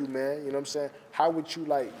invest in you, man. You know what I'm saying? How would you,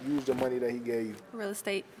 use the money that he gave you? Real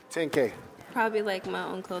estate. 10K. Probably like my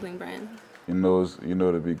own clothing brand. You know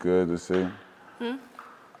it'd be good to say. I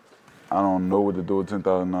don't know what to do with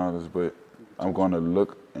 $10,000, but I'm gonna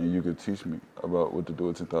look and you could teach me about what to do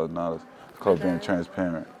with $10,000. It's called being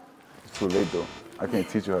transparent. It's too late though. I can't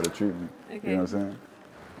teach you how to treat me. Okay. You know what I'm saying?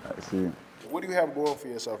 I see. What do you have going for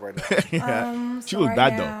yourself right now? She was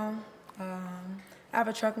bad though. I have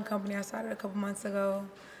a trucking company I started a couple months ago.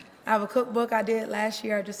 I have a cookbook I did last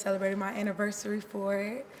year. I just celebrated my anniversary for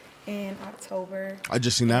it in October. I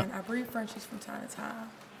just seen that. And I breed Frenchies from time to time.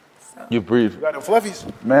 So. You breathe. You got them fluffies?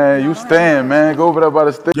 Man, you stand, man. Go over there by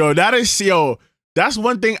the stage. That's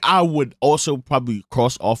one thing I would also probably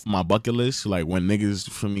cross off my bucket list. Like when niggas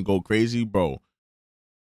for me go crazy, bro.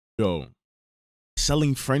 Yo,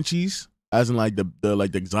 selling Frenchies, as in like the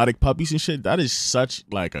exotic puppies and shit. That is such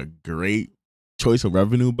like a great choice of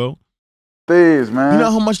revenue, bro. Days, man. You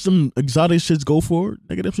know how much them exotic shits go for?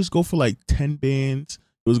 Nigga, them shits go for like 10 bands.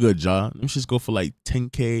 It was good, Ja. Them shits go for like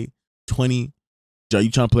 10K, 20. Ja,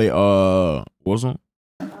 you trying to play Warzone?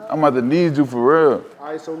 I'm about to need you for real. All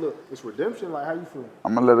right, so look, it's redemption. Like, how you feel?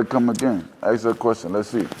 I'm gonna let it come again. Ask her a question. Let's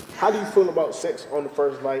see. How do you feel about sex on the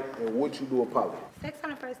first night, and would you do a poly? Sex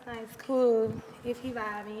on the first night is cool if he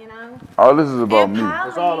vibing, you know. All this is about me.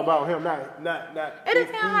 It's all about him, not. It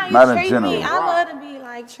depends how you Not in treat general. me. I love to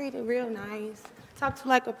be treated real nice. Talk to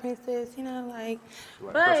like a princess, you know,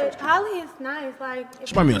 But poly is nice, if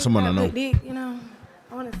She might be on someone I know. good dick, you know.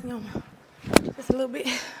 I want to see him just a little bit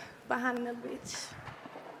behind another bitch.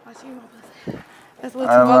 Watch you, my pussy. That's what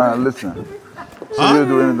you're lying. Listen. So you'll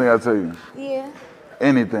do anything I tell you? Yeah.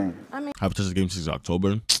 Anything. Have touched the game since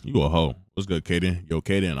October. You a hoe. What's good, Kaden? Yo,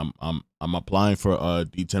 Kaden, I'm applying for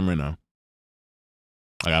D10 right now.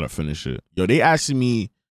 I gotta finish it. Yo, they asking me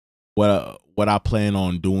what I plan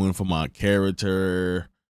on doing for my character.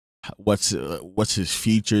 What's his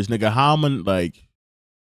features, nigga? How am I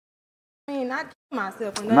not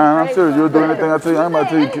myself. Nah, I'm serious. You'll do anything I tell you. I'm about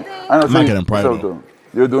to tell you. I'm not getting private though.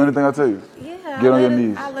 You'll do anything I tell you. Yeah. Get on your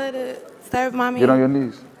knees. I love to serve my man. Get on your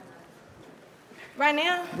knees. Right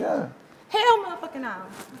now? Yeah. Hell motherfucking no.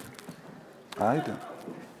 All right then.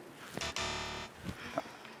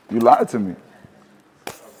 You lied to me.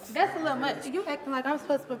 That's a little much. You acting like I'm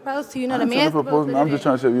supposed to propose to you. The I'm man's supposed to do I'm just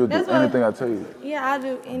trying to say you'll do That's anything I tell you. Yeah, I'll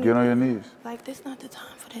do anything. Get on your knees. This not the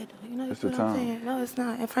time for that, though. You know It's what the I'm time. saying? No, it's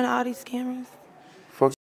not. In front of all these cameras.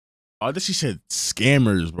 Fuck. Oh, she said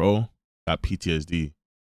scammers, bro. Got PTSD.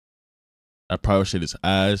 That private shit is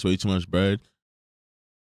ass. Way too much bread.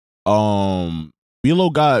 Milo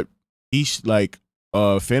got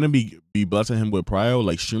Phantom be blessing him with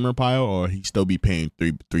prio, streamer prio, or he still be paying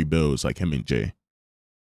three bills like him and Jay.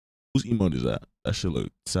 Whose emote is that? That shit look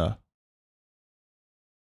tough.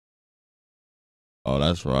 Oh,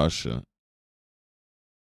 that's Russia.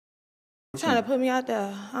 Trying to put me out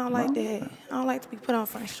there. I don't like that. I don't like to be put on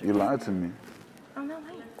front street. You lied to me. I'm not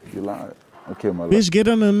lying. You lied. Okay, my love. Bitch, get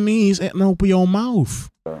on the knees and open your mouth.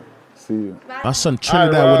 See you. My son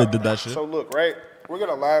Trinidad would have did that shit. So look, right? We're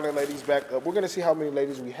gonna line the ladies back up. We're gonna see how many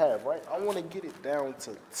ladies we have, right? I want to get it down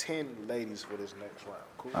to 10 ladies for this next round.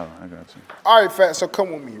 Cool. Oh, I got you. All right, Fat. So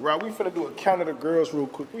come with me, right? We finna do a count of the girls real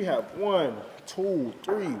quick. We have 1, 2,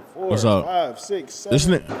 3, 4, What's up? 5, 6,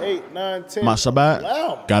 Listen 7, 8, 9, 10. My sub at?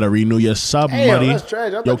 Wow. Gotta renew your sub, Damn, buddy. that's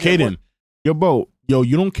trash. I Yo, thought you had Kaden. Yo, bro. Yo,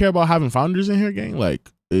 you don't care about having founders in here, gang? Like,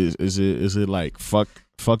 is it like fuck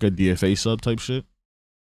a DFA sub type shit?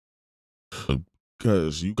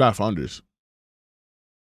 Cause you got founders.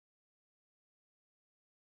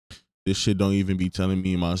 This shit don't even be telling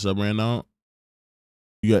me my sub ran out.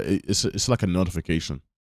 You got it's like a notification.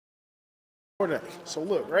 So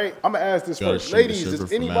look, right? I'm gonna ask this Gotta first, shoot the ladies. server Does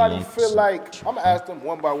for anybody Madeline. feel like I'm gonna ask them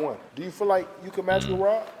one by one? Do you feel like you can match with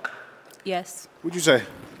Rob? Yes. What'd you say?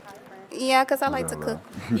 Yeah, because I like to cook.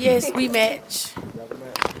 Yes, we match.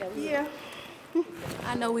 Yeah.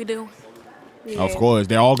 I know we do. Of course,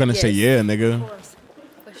 they're all gonna say yeah, nigga.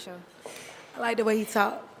 For sure. I like the way he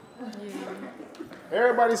talk.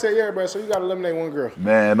 Everybody say yeah, bro. So you gotta eliminate one girl.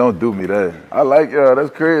 Man, don't do me that. I like y'all. That's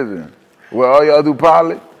crazy. Well, all y'all do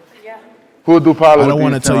poly? Yeah. Who do poly? I don't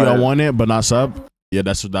want to tell you I want it, but not sub. Yeah,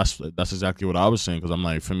 that's exactly what I was saying. Cause I'm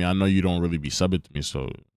like, for me, I know you don't really be subbing to me, so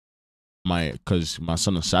cause my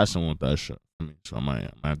son Assassin want that shit for me, so I might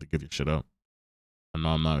have to give your shit up. I know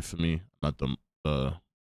I'm not for me. I'm not the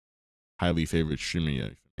highly favorite streamer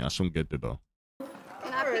yet. I soon get there though.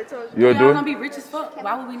 You'll do it? gonna be rich as fuck.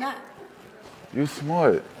 Why would we not? You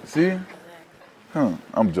smart. See?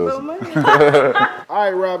 I'm joking. All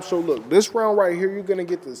right, Rob. So look, this round right here, you're gonna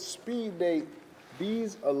get to speed date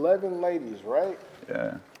these 11 ladies, right?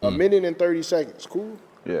 Yeah. A minute and 30 seconds. Cool.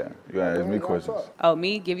 Yeah. You gotta ask me questions. Oh,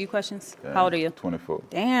 me? Give you questions? Yeah. How old are you? 24.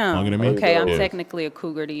 Damn. Longer than me? Okay, I'm Yeah. technically a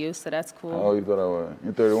cougar to you, so that's cool. How old you thought I was?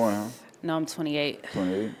 You're 31, huh? No, I'm 28.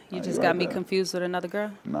 28? You just got me confused with another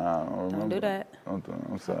girl? Nah, I don't remember. Don't do that.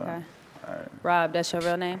 I'm sorry. Okay. All right. Rob, that's your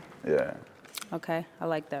real name? Yeah. Okay, I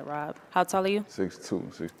like that, Rob. How tall are you?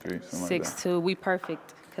 6'2", 6'3", something like that. 6'2". We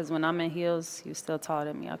perfect. Because when I'm in heels, you still taller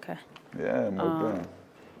than me, okay? Yeah, more better.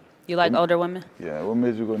 You like older women? Yeah, what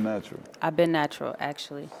made you go natural? I've been natural,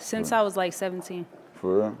 actually. Since I was like 17.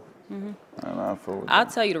 For real? Mm-hmm. I fuck with I'll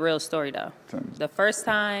that. tell you the real story, though. Tell me. The first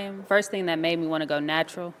thing that made me want to go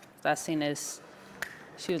natural, I seen this,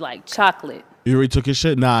 she was like chocolate. You already took his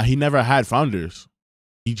shit? Nah, he never had founders.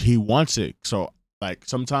 He wants it. So like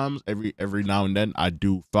sometimes every now and then I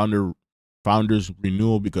do founders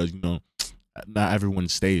renewal because not everyone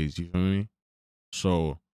stays. You feel me?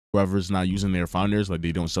 So whoever's not using their founders, like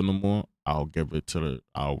they don't sell no more, I'll give it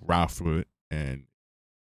I'll raffle it. And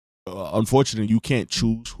unfortunately, you can't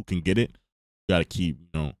choose who can get it. You gotta keep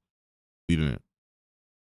leading it.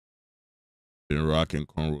 Been rocking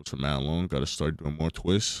cornrows for mad long. Gotta start doing more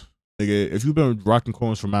twists. Nigga, if you've been rocking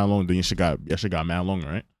cornrows for mad long, then you should got mad long,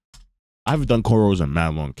 right? I haven't done cornrows in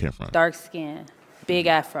mad long, can't front. Dark skin, big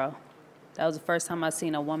afro. That was the first time I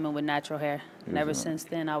seen a woman with natural hair. And ever since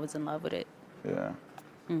then, I was in love with it. Yeah.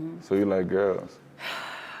 Mm-hmm. So you like girls?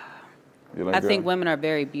 You like I girls? think women are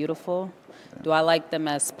very beautiful. Yeah. Do I like them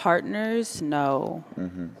as partners? No.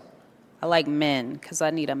 Mm-hmm. I like men because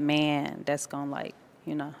I need a man that's going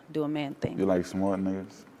to, do a man thing. You like smart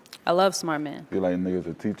niggas? I love smart men. You like niggas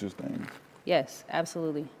that teach us things? Yes,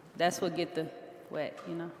 absolutely. That's what get the wet,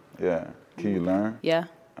 Yeah. Can you learn? Yeah.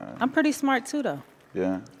 I'm pretty smart too, though.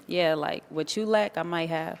 Yeah? Yeah, like what you lack, I might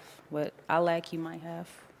have. What I lack, you might have.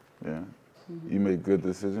 Yeah. You make good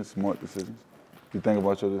decisions, smart decisions? You think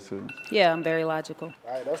about your decisions? Yeah, I'm very logical.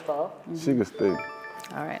 All right, that's fine. She can stay.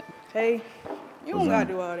 All right. Hey, you don't gotta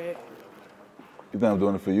do all that. You think I'm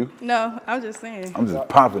doing it for you? No, I'm just saying. I'm just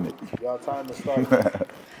popping it. Y'all time to start.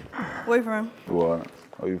 Where you from? Where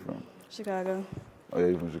are you from? Chicago. Oh, yeah,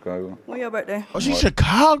 you from Chicago? When your birthday? Oh, she's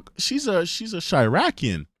Chicago. She's a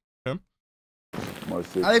Chiracian. March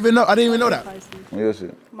 6th. I didn't even know that. When your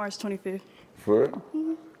shit? March 25th. For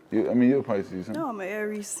real? You're a Pisces, huh? No, I'm an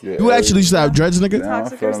Aries. Yeah, You actually used to have dreads, nigga? Nah, I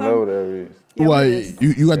fell in love with Aries. Yeah, Why?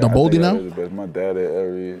 You got the boldy now? Aries is the best. My dad at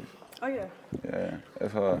Aries. Oh, yeah. Yeah,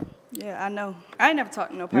 that's hard. Yeah, I know. I ain't never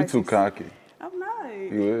talked to no You Pisces. too cocky. I'm not.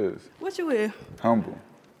 You is. What you with? Humble.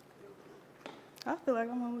 I feel like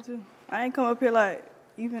I'm humble too. I ain't come up here like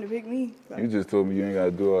you finna pick me. You just told me you ain't gotta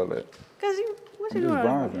do all that. Cause what you I'm doing?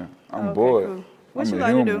 just vibing. I'm okay, bored. Cool. What I'm you a like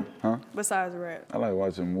human, to do? Huh? Besides rap? I like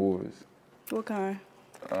watching movies. What kind?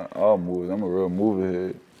 All movies. I'm a real movie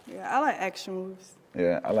head. Yeah, I like action movies.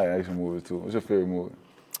 Yeah, I like action movies too. What's your favorite movie?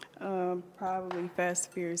 Probably Fast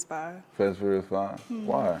and Furious 5. Fast and Furious 5?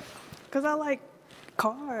 Why? Cause I like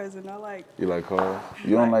cars and I like. You like cars?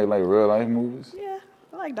 You don't like real life movies? Yeah,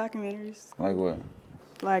 I like documentaries. Like what?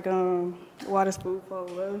 Like Water Spoon for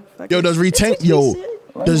Love. Like Yo, does retain? Yo,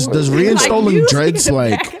 Does reinstalling dreads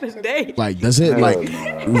like does it like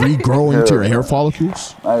regrow into your hair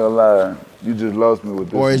follicles? I ain't gonna lie, you just lost me with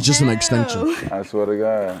this. Or it's just an extension? I swear to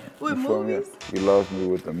God. With You feel me? movies? You lost me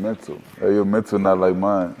with the mental. Hey, your mental not like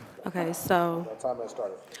mine. Okay, so. Time has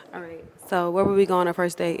started. All right. So where were we going on our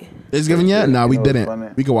first date? It's given yet? Nah, we You know what's didn't. funny?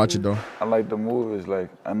 We can watch it though. I like the movies. Like,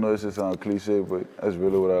 I know it just sound cliche, but that's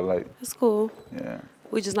really what I like. It's cool. Yeah.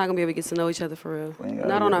 We just not gonna be able to get to know each other for real. We ain't gotta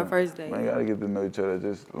Not on get our to- first date. We ain't gotta get to know each other.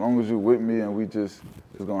 Just as long as you with me and we just,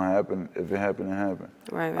 it's gonna happen. If it happen, it happen.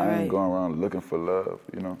 Right, I ain't right. going around looking for love,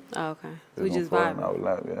 you know? Oh, okay. It's We gonna just fall in vibing. our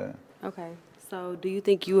lap, yeah. Okay. So do you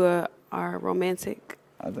think you are romantic?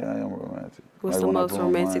 I think I am romantic. What's Like, the when I most put my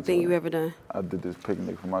romantic mind thing to you it. ever done? I did this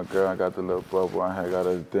picnic for my girl. I got the little bubble. I got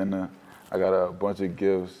us dinner. I got a bunch of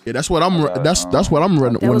gifts. Yeah, that's what I'm. I got, That's what I'm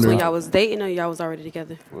That was when wondering. y'all was dating or y'all was already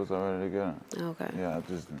together? We was already together. Okay. Yeah,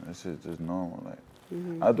 that shit just normal. Like,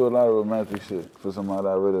 Mhm. I do a lot of romantic shit for somebody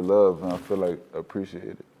I really love and I feel like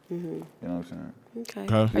appreciated. Mhm. You know what I'm saying? Okay.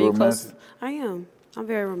 Okay. Are You you close? romantic? I am. I'm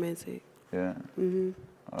very romantic. Yeah. Mhm.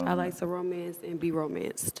 don't I know. like to romance and be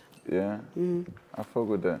romanced. Yeah. Mhm. I fuck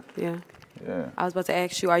with that. Yeah. Yeah. I was about to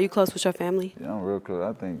ask you, are you close with your family? Yeah, I'm real close.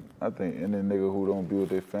 I think any nigga who don't be with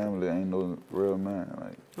their family ain't no real man.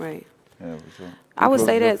 Like, Right. yeah, for sure. I You would close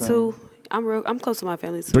say to your that family? too. I'm close to my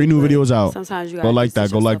family too. 3 new but videos out. Sometimes you Go gotta like that.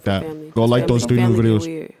 distance Go like yourself from that. family, Go 'cause like those 3 new family get videos.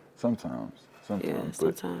 weird. Sometimes. Yeah,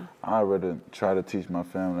 But sometimes. I'd rather try to teach my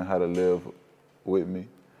family how to live with me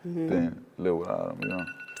Mhm. than live without them, you know?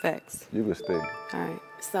 Facts. You can stay. All right.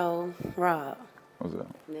 So, Rob. What's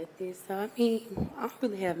up? Nothing. So, I mean, I don't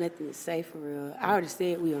really have nothing to say for real. I already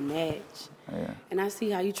said we a match. Yeah. And I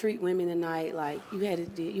see how you treat women tonight. Like, you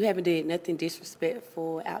haven't did nothing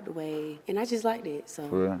disrespectful out the way. And I just like that. So,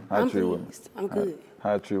 For real? How I I'm treat women? pleased. I'm good.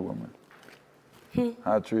 How I treat women? Hmm.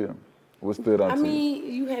 How I treat them? What stood out I to you?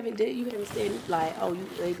 mean, you haven't said like, oh, you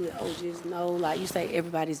ugly, oh, just no. Like you say,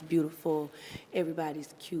 everybody's beautiful,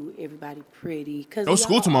 everybody's cute, everybody pretty. Cause No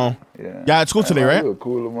school y'all- tomorrow. Yeah. Yeah, it's school today, right? You a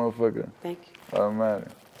cool little motherfucker. Thank you. Automatic.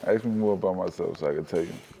 Ask me more about myself so I can tell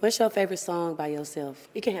you. What's your favorite song by yourself?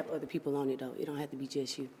 It can have other people on it though. It don't have to be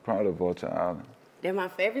just you. Probably Vulture Island. That's my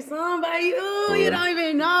favorite song by you. For You real? don't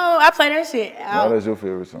even know. I play that shit Why out. that's your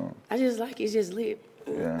favorite song? I just like it. It's just lit.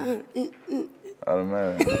 Yeah.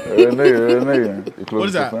 Automatic. Real nigga. You close What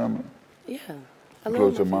is to that? family? Yeah. I You love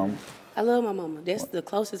close to my mama? I love my mama. That's the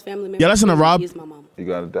closest family member. Yeah, listen to me Rob. is my mama. You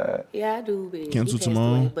got a dad? Yeah, I do. But Cancel he passed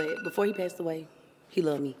tomorrow. Away. But before he passed away, he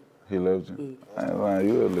loved me. He loves you. I ain't lying,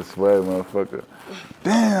 you a little swag motherfucker.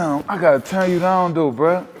 Damn, I gotta turn you down though,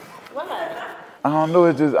 bruh. What? I don't know,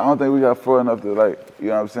 it's just, I don't think we got far enough to like, you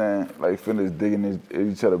know what I'm saying? Like finish digging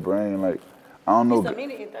each other brain. Like, I don't know. It's a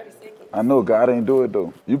minute and 30 seconds. I know God ain't do it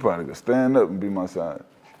though. You probably could stand up and be my side.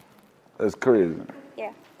 That's crazy.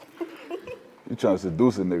 Yeah. You trying to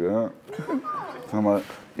seduce a nigga, huh? Talking about,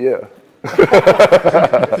 yeah.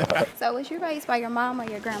 So was you raised by your mom or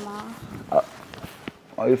your grandma?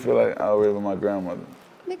 Why you feel like I was raised with my grandmother?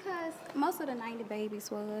 Because most of the 90 babies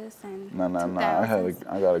was and Nah.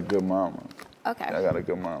 I got a good mama. Okay. I got a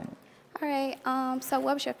good mama. All right. So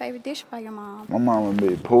what was your favorite dish by your mom? My mama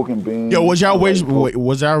made pork and beans. Yo, was y'all I raised? like pork.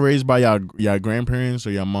 Was y'all raised by y'all grandparents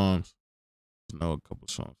or your moms? Know a couple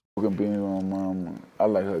songs. Pork and beans on my mama. I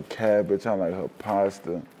like her cabbage. I like her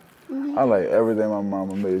pasta. Mhm. I like everything my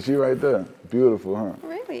mama made. She right there. Beautiful, huh?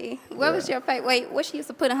 Really? What was your favorite? Wait, what she used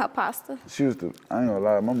to put in her pasta? She used to, I ain't gonna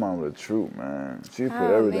lie, my mama the truth, man. She put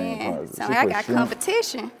Oh, everything man. in pasta. Sound She like I put got shrimp.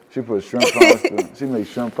 competition. She put shrimp pasta. She make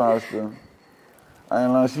shrimp pasta. I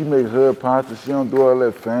ain't lying, she make her pasta. She don't do all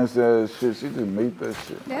that fancy ass shit. She just make that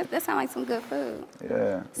shit. That sounds like some good food.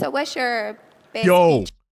 Yeah. So what's your best?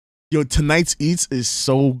 Yo, tonight's eats is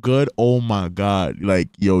so good. Oh my god. Like,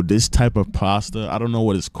 yo, this type of pasta, I don't know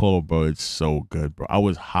what it's called, bro. It's so good, bro. I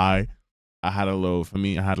was high. I had a little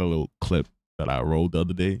clip that I rolled the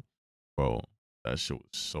other day. Bro, that shit was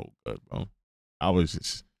so good, bro. I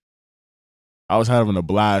was having a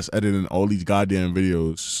blast editing all these goddamn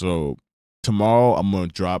videos. So tomorrow I'm gonna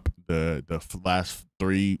drop the last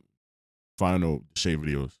 3 final shade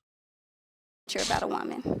videos. You're about a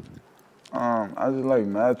woman. I just like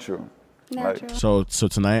natural. Natural. So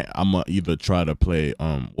tonight I'm gonna either try to play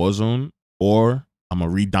Warzone or I'm gonna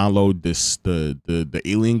re-download the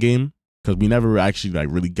Alien game because we never actually like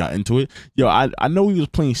really got into it. Yo, I know we was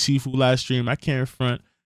playing Seafood last stream. I can't front.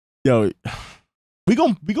 Yo, we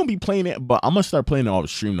gonna be playing it, but I'm gonna start playing it off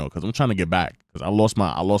stream though because I'm trying to get back because I lost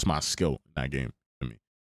my skill in that game. For me,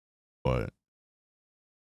 but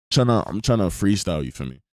I'm trying to freestyle. You feel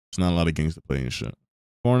me? There's not a lot of games to play and shit.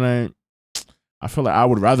 Fortnite. I feel like I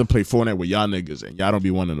would rather play Fortnite with y'all niggas and y'all don't be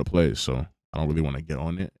wanting to play, so I don't really want to get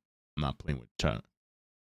on it. I'm not playing with chat.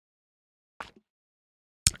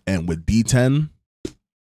 And with D10,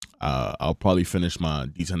 I'll probably finish my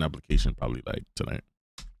D10 application probably like tonight.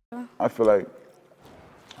 I feel like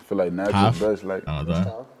natural best. Like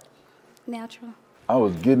Natural. I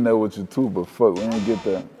was getting there with you too, but fuck, we didn't get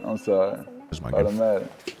there. I'm sorry.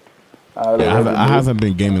 Automatic. I haven't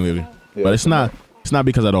been gaming lately, but it's not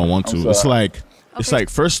because I don't want to. It's like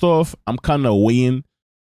first off, I'm kind of waiting.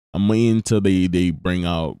 I'm waiting till they bring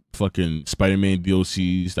out fucking Spider-Man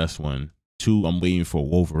DLCs. That's 1. 2, I'm waiting for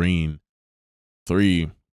Wolverine. 3,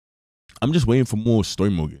 I'm just waiting for more story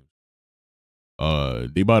mode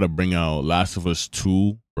games. They about to bring out Last of Us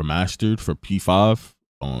 2 remastered for P5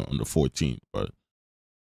 on the 14th. But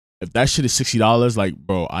if that shit is $60, like,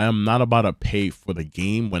 bro, I am not about to pay for the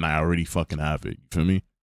game when I already fucking have it. You feel me?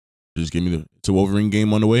 Just give me it's a Wolverine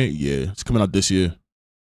game on the way. Yeah, it's coming out this year.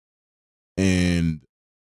 And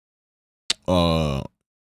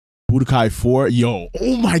Budokai 4, yo,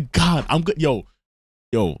 oh my god, I'm good. Yo,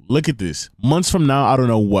 look at this. Months from now, I don't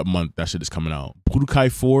know what month that shit is coming out.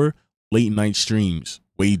 Budokai 4 late night streams,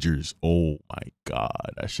 wagers. Oh my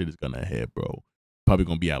god, that shit is gonna hit, bro. Probably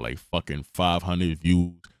gonna be at like fucking 500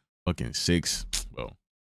 views, fucking 6, bro. What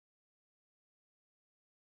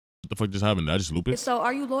the fuck just happened? Did I just loop it? So,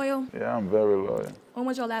 are you loyal? Yeah, I'm very loyal. When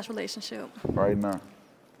was your last relationship? Right now.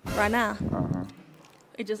 Right now? Uh-huh.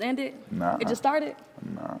 It just ended? Nah. It just started?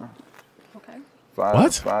 Nah. Okay.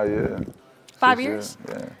 5 years. 5 years?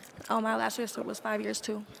 Yeah. Oh, my last relationship was 5 years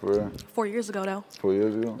too. For real? 4 years ago though. 4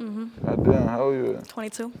 years ago? Mm-hmm. God damn, how old you?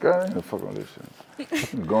 22. God, I ain't gonna fuck on this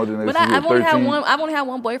shit. Going to the But next I've only had 13? one. I've only had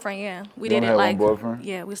one boyfriend. Yeah, we You did only it had like. one boyfriend?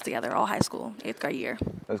 Yeah, we was together all high school, 8th grade year.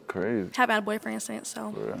 That's crazy. Haven't had a boyfriend since.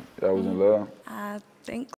 So. For real? Y'all was in love? I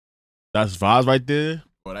think. That's vibes right there.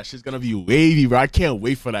 Bro, that shit's gonna be wavy, bro. I can't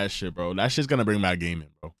wait for that shit, bro. That shit's gonna bring back gaming,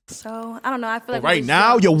 bro. So I don't know. I feel like right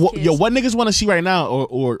now, yo, what niggas want to see right now,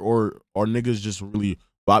 or niggas just really,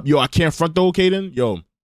 yo, I can't front though, Kaden. Yo,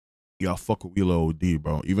 I fuck with Wheeler OD,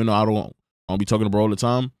 bro. Even though I don't be talking to bro all the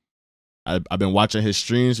time. I've been watching his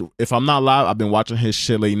streams. If I'm not live, I've been watching his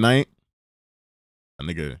shit late night. That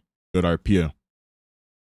nigga, good RP.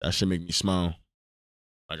 That shit make me smile.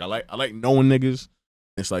 Like I like knowing niggas.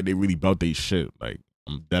 It's like they really belt they shit. Like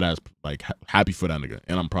I'm dead ass like happy for that nigga,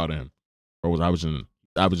 and I'm proud of him. Bro, I was in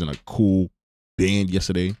a cool band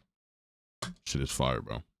yesterday. Shit is fire,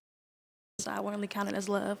 bro. So I wouldn't really count it as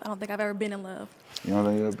love. I don't think I've ever been in love. You don't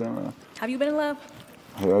think you ever been in love? Have you been in love?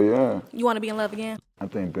 Hell yeah. You want to be in love again? I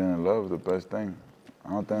think being in love is the best thing. I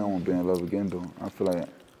don't think I want to be in love again, though. I feel like...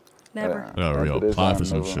 Never. Real apply for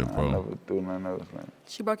some shit, bro. I never do nothing else. Like,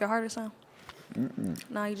 she broke your heart or something?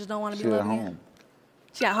 No, you just don't want to be she in at love home. again?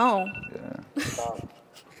 She at home? Yeah.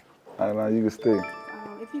 I don't know, you can stay.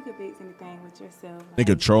 If you could fix anything with yourself,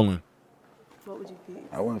 Nigga trolling. what would you fix?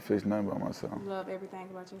 I wouldn't fix nothing by myself. Love everything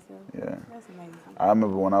about yourself? Yeah. That's amazing. I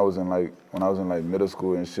remember when I was in middle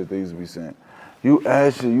school and shit, they used to be saying, "You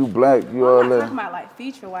Ashley, you black, you all I'm not that." talking about like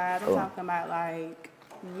feature-wise. I'm Oh. talking about like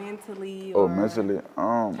mentally. Oh, or, mentally.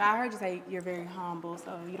 I heard you say you're very humble,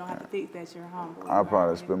 so you don't have to fix that you're humble. I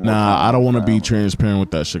probably spend more Nah, time I don't with want to my be family. transparent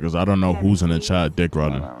with that shit because I don't know who's in the chat dick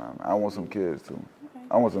riding. I want some kids too.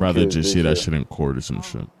 I want some Rather kids just this see that year. shit in court or some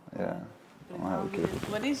shit. Yeah. I don't have a kid.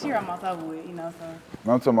 Well, this year almost over with, you know, so.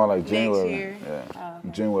 No, I'm talking about like Next January. year. Yeah. Oh, okay.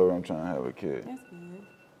 January, I'm trying to have a kid. That's good.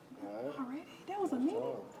 Already? That was a minute?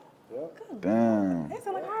 Good. Damn. They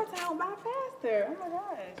sound like our time by faster. Oh my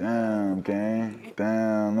gosh. Damn, gang.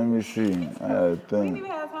 Damn, let me see. I had to We didn't think.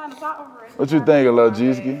 even have time to talk over it. What you think, Lil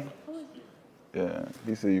G-Ski? Yeah,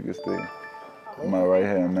 he said you could stay. My right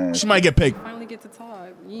hand man. She might get picked. Finally get to talk.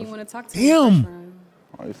 You didn't want to talk to Damn. me.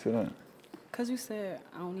 Why you say that? Because you said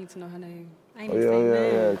I don't need to know her name. I ain't Oh, even say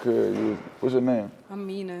name. yeah, good. What's your name? I'm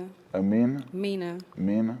Mina. Amina? Mina.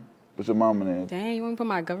 Mina? What's your mama name? Dang, you want me to put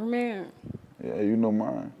my government? Yeah, you know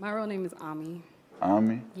mine. My real name is Ami.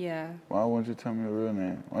 Ami? Yeah. Why won't you tell me your real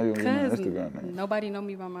name? Why you don't give me an Because Instagram name? nobody know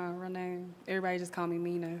me by my real name. Everybody just call me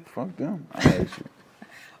Mina. Fuck them. I hate you.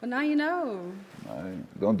 Well, now you know.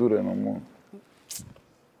 Don't do that no more.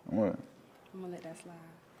 What? I'm going to let that slide.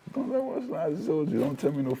 Don't let what slide. I just told you. Don't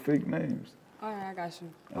tell me no fake names. All right, I got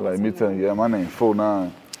you. I like me telling you, yeah, my name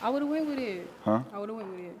 49. I would have went with it. Huh? I would have went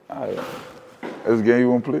with it. All right. That's a game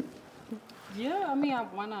you want to play? Yeah, I mean,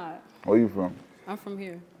 why not? Where you from? I'm from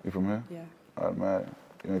here. You from here? Yeah. Automatic.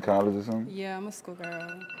 You in college or something? Yeah, I'm a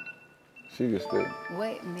schoolgirl. She can stay.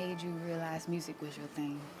 What made you realize music was your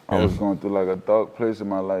thing? I was going through like a dark place in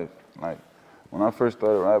my life. Like when I first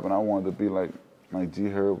started rapping, I wanted to be like G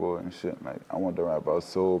Herbo and shit. Like I wanted to rap about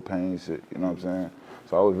soul, pain, shit. You know what I'm saying?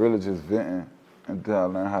 So I was really just venting until I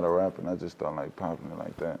learned how to rap, and I just started like popping it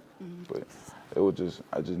like that. But it was just,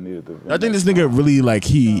 I just needed to. I think this nigga really like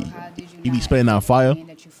he be spitting out fire.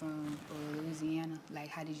 That you from Louisiana? Like,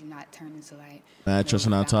 how did you not turn into like? Man,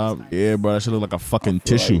 trusting on top. Yeah, bro, that shit look like a fucking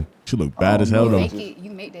tissue. She look bad as hell though.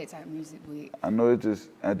 You make that type of music, but I know it just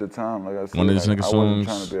at the time, like I said, one of these like, nigga I songs. wasn't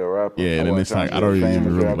trying to be a rapper. Yeah, then it's like I don't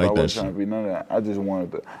even really like that I wasn't shit. trying to be none of that. I just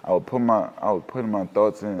wanted to. I was putting my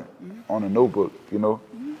thoughts in on a notebook, you know,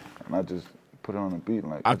 and I just put it on a beat.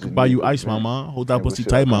 Like I could buy you ice, mama. Hold that pussy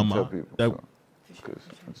tight, mama. That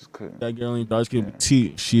I just couldn't. That girl ain't dark skin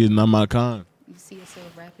petite. She is not my kind. you see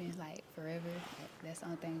yourself rapping like forever. Like, that's the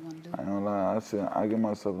only thing you want to do. I ain't gonna lie. I said I give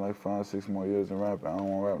myself like 5-6 more years in rapping. I don't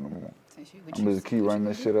want to rap no more. I'm just keep running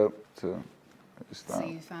this shit up till it stop. So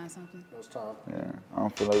you find something. Yeah, I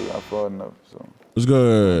don't feel like I far enough. So what's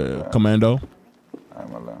good, Commando? I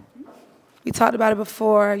ain't gonna lie. We talked about it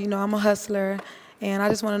before. You know, I'm a hustler, and I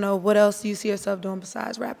just want to know what else do you see yourself doing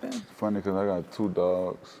besides rapping? Funny because I got 2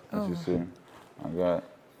 dogs. As you see,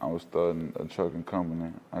 I was starting a trucking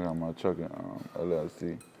company. I got my trucking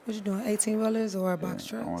LLC. What you doing? 18-wheelers or box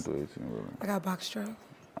trucks? I want to do 18-wheelers. I got box trucks.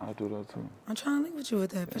 I'll do that too. I'm trying to link with you with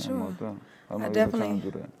that for sure. How long I you definitely. been trying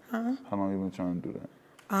to do that? Huh? How long you been trying to do that?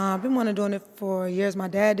 I've been wanting to doing it for years. My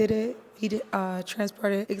dad did it. He did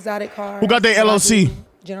transported exotic cars. Who got their LLC?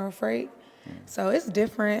 General Freight. So it's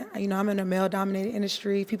different. You know, I'm in a male-dominated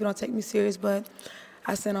industry. People don't take me serious, but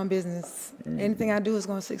I stand on business. Anything I do is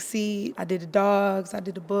going to succeed. I did the dogs. I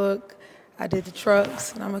did the book. I did the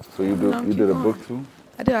trucks. And So you did a book too?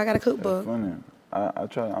 I did. I got a cookbook.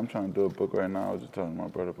 That's funny. I'm trying to do a book right now. I was just talking to my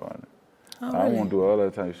brother about it. Oh, I really? want to do all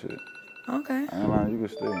that type shit. Okay. I ain't lying. You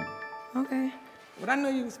can stay. Okay. But I know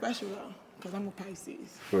you was special though, because I'm a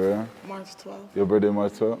Pisces. For real? March 12th. Your birthday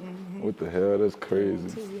March 12th? Mhm. What the hell? That's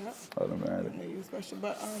crazy. Yep. Automatic. I know you was special,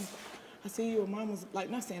 but I see you a mama's,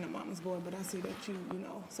 like not saying a mama's boy, but I see that you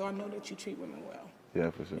know, so I know that you treat women well. Yeah,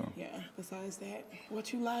 for sure. Yeah. Besides that,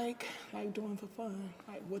 what you like doing for fun?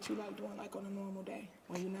 Like what you like doing like on a normal day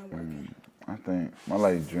when you're not working? I think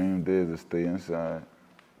my dream day is to stay inside,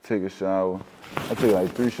 take a shower. I take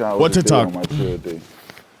like 3 showers What a day TikTok? on my chill day.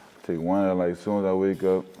 Take one like as soon as I wake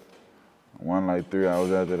up, one like 3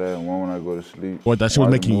 hours after that, and one when I go to sleep. What, that shit was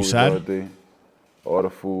Watch making you movies sad? All day, order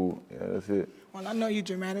food. Yeah, that's it. Well, I know you're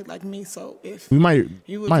dramatic like me, so if We might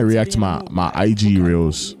you was react to be in a my movie, my like, IG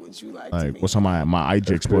reels. would you like Like what's on my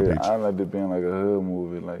IG explore Crazy. page? I like to be in like a hood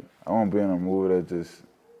movie. Like I want to be in a movie that just,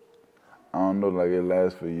 I don't know, like it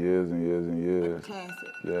lasts for years and years and years. Like a classic.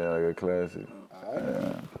 Yeah, like a classic.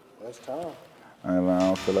 Yeah. That's time. I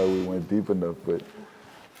don't feel like we went deep enough, but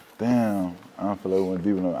damn, I don't feel like we went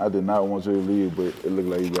deep enough. I did not want you to leave, but it looked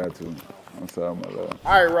like you got to. I'm sorry, my love.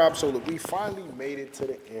 All right, Rob, so look, we finally made it to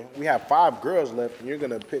the end. We have 5 girls left, and you're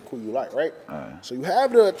going to pick who you like, right? All right. So you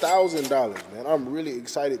have the $1,000, man. I'm really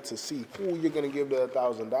excited to see who you're going to give the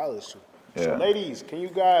 $1,000 to. Yeah. So, ladies, can you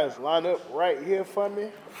guys line up right here for me?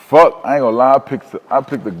 Fuck, I ain't gonna lie, I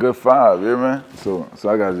picked a good 5, you hear me? So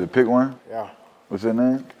I gotta just pick one? Yeah. What's your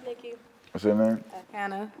name? Nikki. What's your name?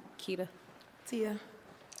 Hannah. Keita. Tia.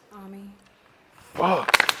 Ami.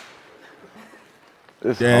 Fuck.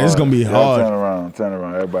 It's gonna be Yeah, hard. Turn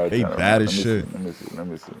around, everybody They turn around. bad as shit. Let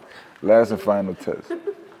me see. Last and final test.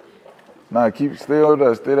 Nah, stay over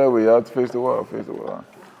there, stay that way, y'all face the wall.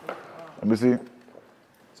 Let me see.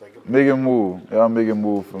 Make it move, y'all make it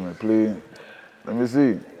move for me, please. Let me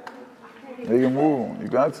see. Make it move, you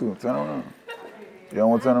got to, turn around. You don't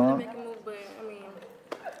want to turn around?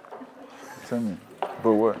 Tell me,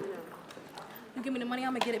 but what? You give me the money,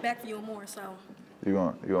 I'm gonna get it back for you and more, so. You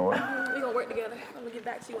gonna what? We gonna work together. I'm gonna get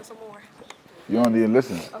back to you with some more. You don't need to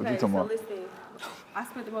listen. What Okay, you talking so about? listen, I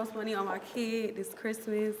spent the most money on my kid this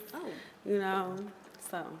Christmas. You know,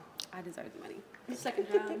 so I deserve the money.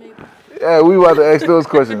 Second job, maybe. Yeah, we about to ask those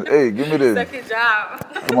questions. Hey, give me this. Second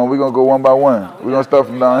job. Come on, we're gonna go one by one. We're gonna start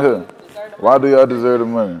from down here. Why do y'all deserve the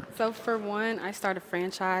money? So for one, I start a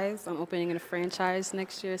franchise. I'm opening a franchise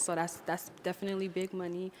next year, so that's definitely big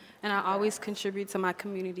money. And I always contribute to my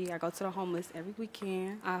community. I go to the homeless every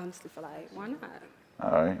weekend. I honestly feel like, why not?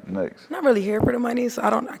 All right, next. I'm not really here for the money, so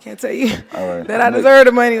I can't tell you All right, that I next. deserve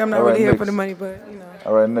the money. I'm not All right, really here next. for the money, but you know.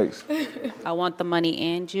 All right, next. I want the money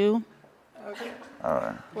and you. Okay. All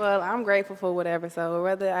right. Well, I'm grateful for whatever. So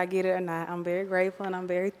whether I get it or not, I'm very grateful and I'm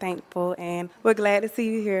very thankful. And we're glad to see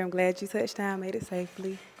you here. I'm glad you touched down, made it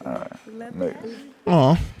safely. All right. We love Next. you.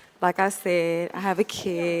 Aw. Like I said, I have a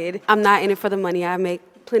kid. I'm not in it for the money. I make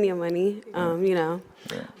plenty of money, you know.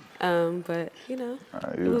 But, you know,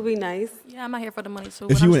 it would be nice. Yeah, I'm not here for the money, too.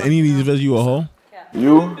 If you in any of these videos, you a hoe?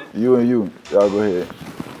 You and you. Y'all go ahead.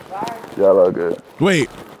 Y'all are good. Wait.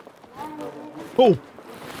 Who?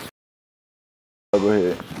 Go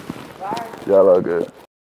ahead. Y'all are good.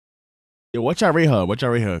 Yo, watch out, rate her. Watch out,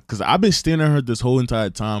 rate her. Cause I've been staring at her this whole entire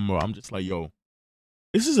time, bro. I'm just like, yo,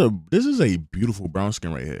 this is a beautiful brown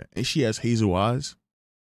skin right here, and she has hazel eyes.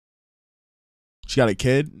 She got a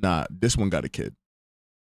kid? Nah, this one got a kid.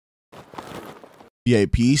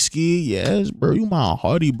 VIP ski, yes, bro. You my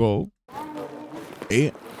hearty, bro.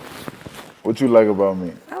 Hey. What you like about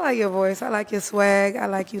me? I like your voice. I like your swag. I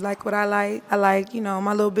like you like what I like. I like, you know,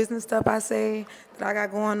 my little business stuff I say that I got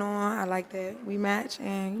going on. I like that we match,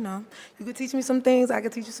 and, you know, you could teach me some things. I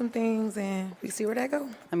could teach you some things, and we see where that go.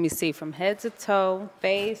 Let me see, from head to toe,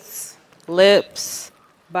 face, lips,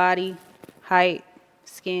 body, height,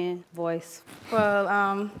 skin, voice. Well,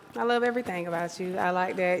 I love everything about you. I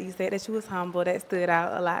like that you said that you was humble. That stood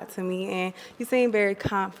out a lot to me, and you seem very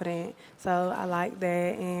confident. So I like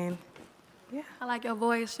that, and yeah. I like your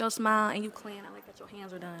voice, your smile, and you clean. I like that your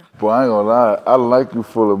hands are done. Boy, I ain't gonna lie. I like you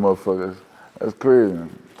full of motherfuckers. That's crazy.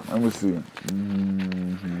 Let me see.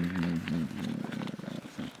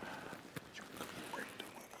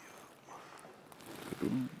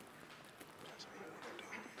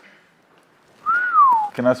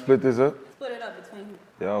 Can I split this up? Split it up between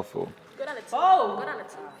you. Y'all full. Go down to 2. Oh. Go down to 2.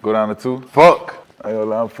 Go down to 2? Fuck! I ain't gonna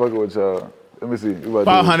lie, I'm fucking with y'all. Let me see.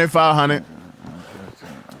 500, 500.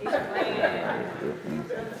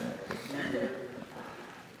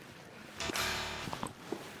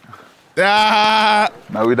 Now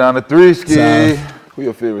we down to 3, Ski. Who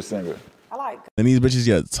your favorite singer? I like And these bitches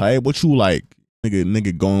get tight. What you like?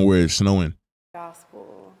 Nigga going where it's snowing.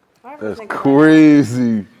 gospel. That's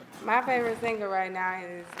crazy. My favorite singer right now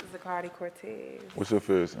is Zacardi Cortez. What's your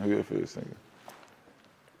favorite? Who your favorite singer?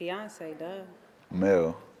 Beyonce, duh.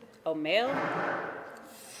 Male. Oh, male?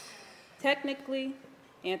 Technically,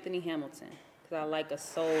 Anthony Hamilton, because I like a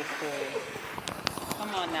soulful. Come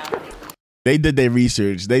on now. They did their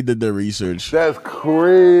research. That's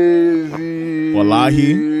crazy.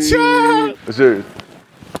 Wallahi. What's yours?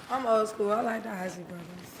 I'm old school. I like the Isley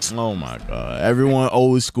Brothers. Oh my God. Everyone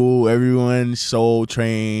old school. Everyone Soul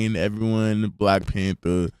Train. Everyone Black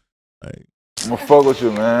Panther. Like, I'm gonna fuck with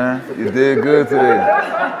you, man. You did good today.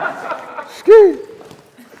 Ski.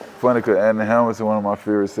 Funny because Anthony Hamilton, one of my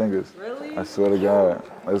favorite singers. Really? I swear to God.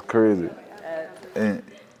 That's crazy. And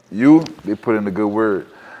you, they put in a good word.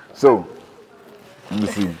 So, let me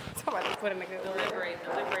see. Somebody put in a good word.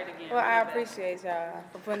 Well, I appreciate y'all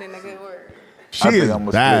for putting in a good word. I think I'm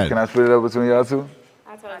gonna split. Can I split it up between y'all two?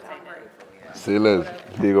 I told you I'm grateful. Say less.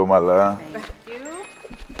 Here you go, my love. Thank you.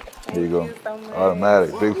 Here you go. so much.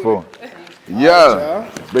 Automatic. Big 4.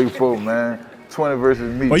 Yeah. Big 4, man. 20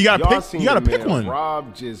 versus me. Well, you gotta Y'all pick. seen You gotta the pick man, one.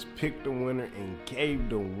 Rob just picked the winner and gave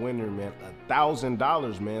the winner, man,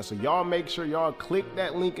 $1,000, man. So y'all make sure y'all click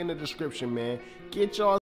that link in the description, man. Get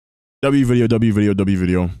y'all. W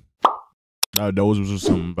video. Now, those was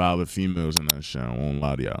some valid females in that shit. I won't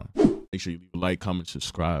lie to y'all. Make sure you leave a like, comment,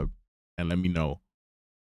 subscribe, and let me know.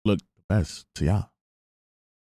 Look the best to y'all.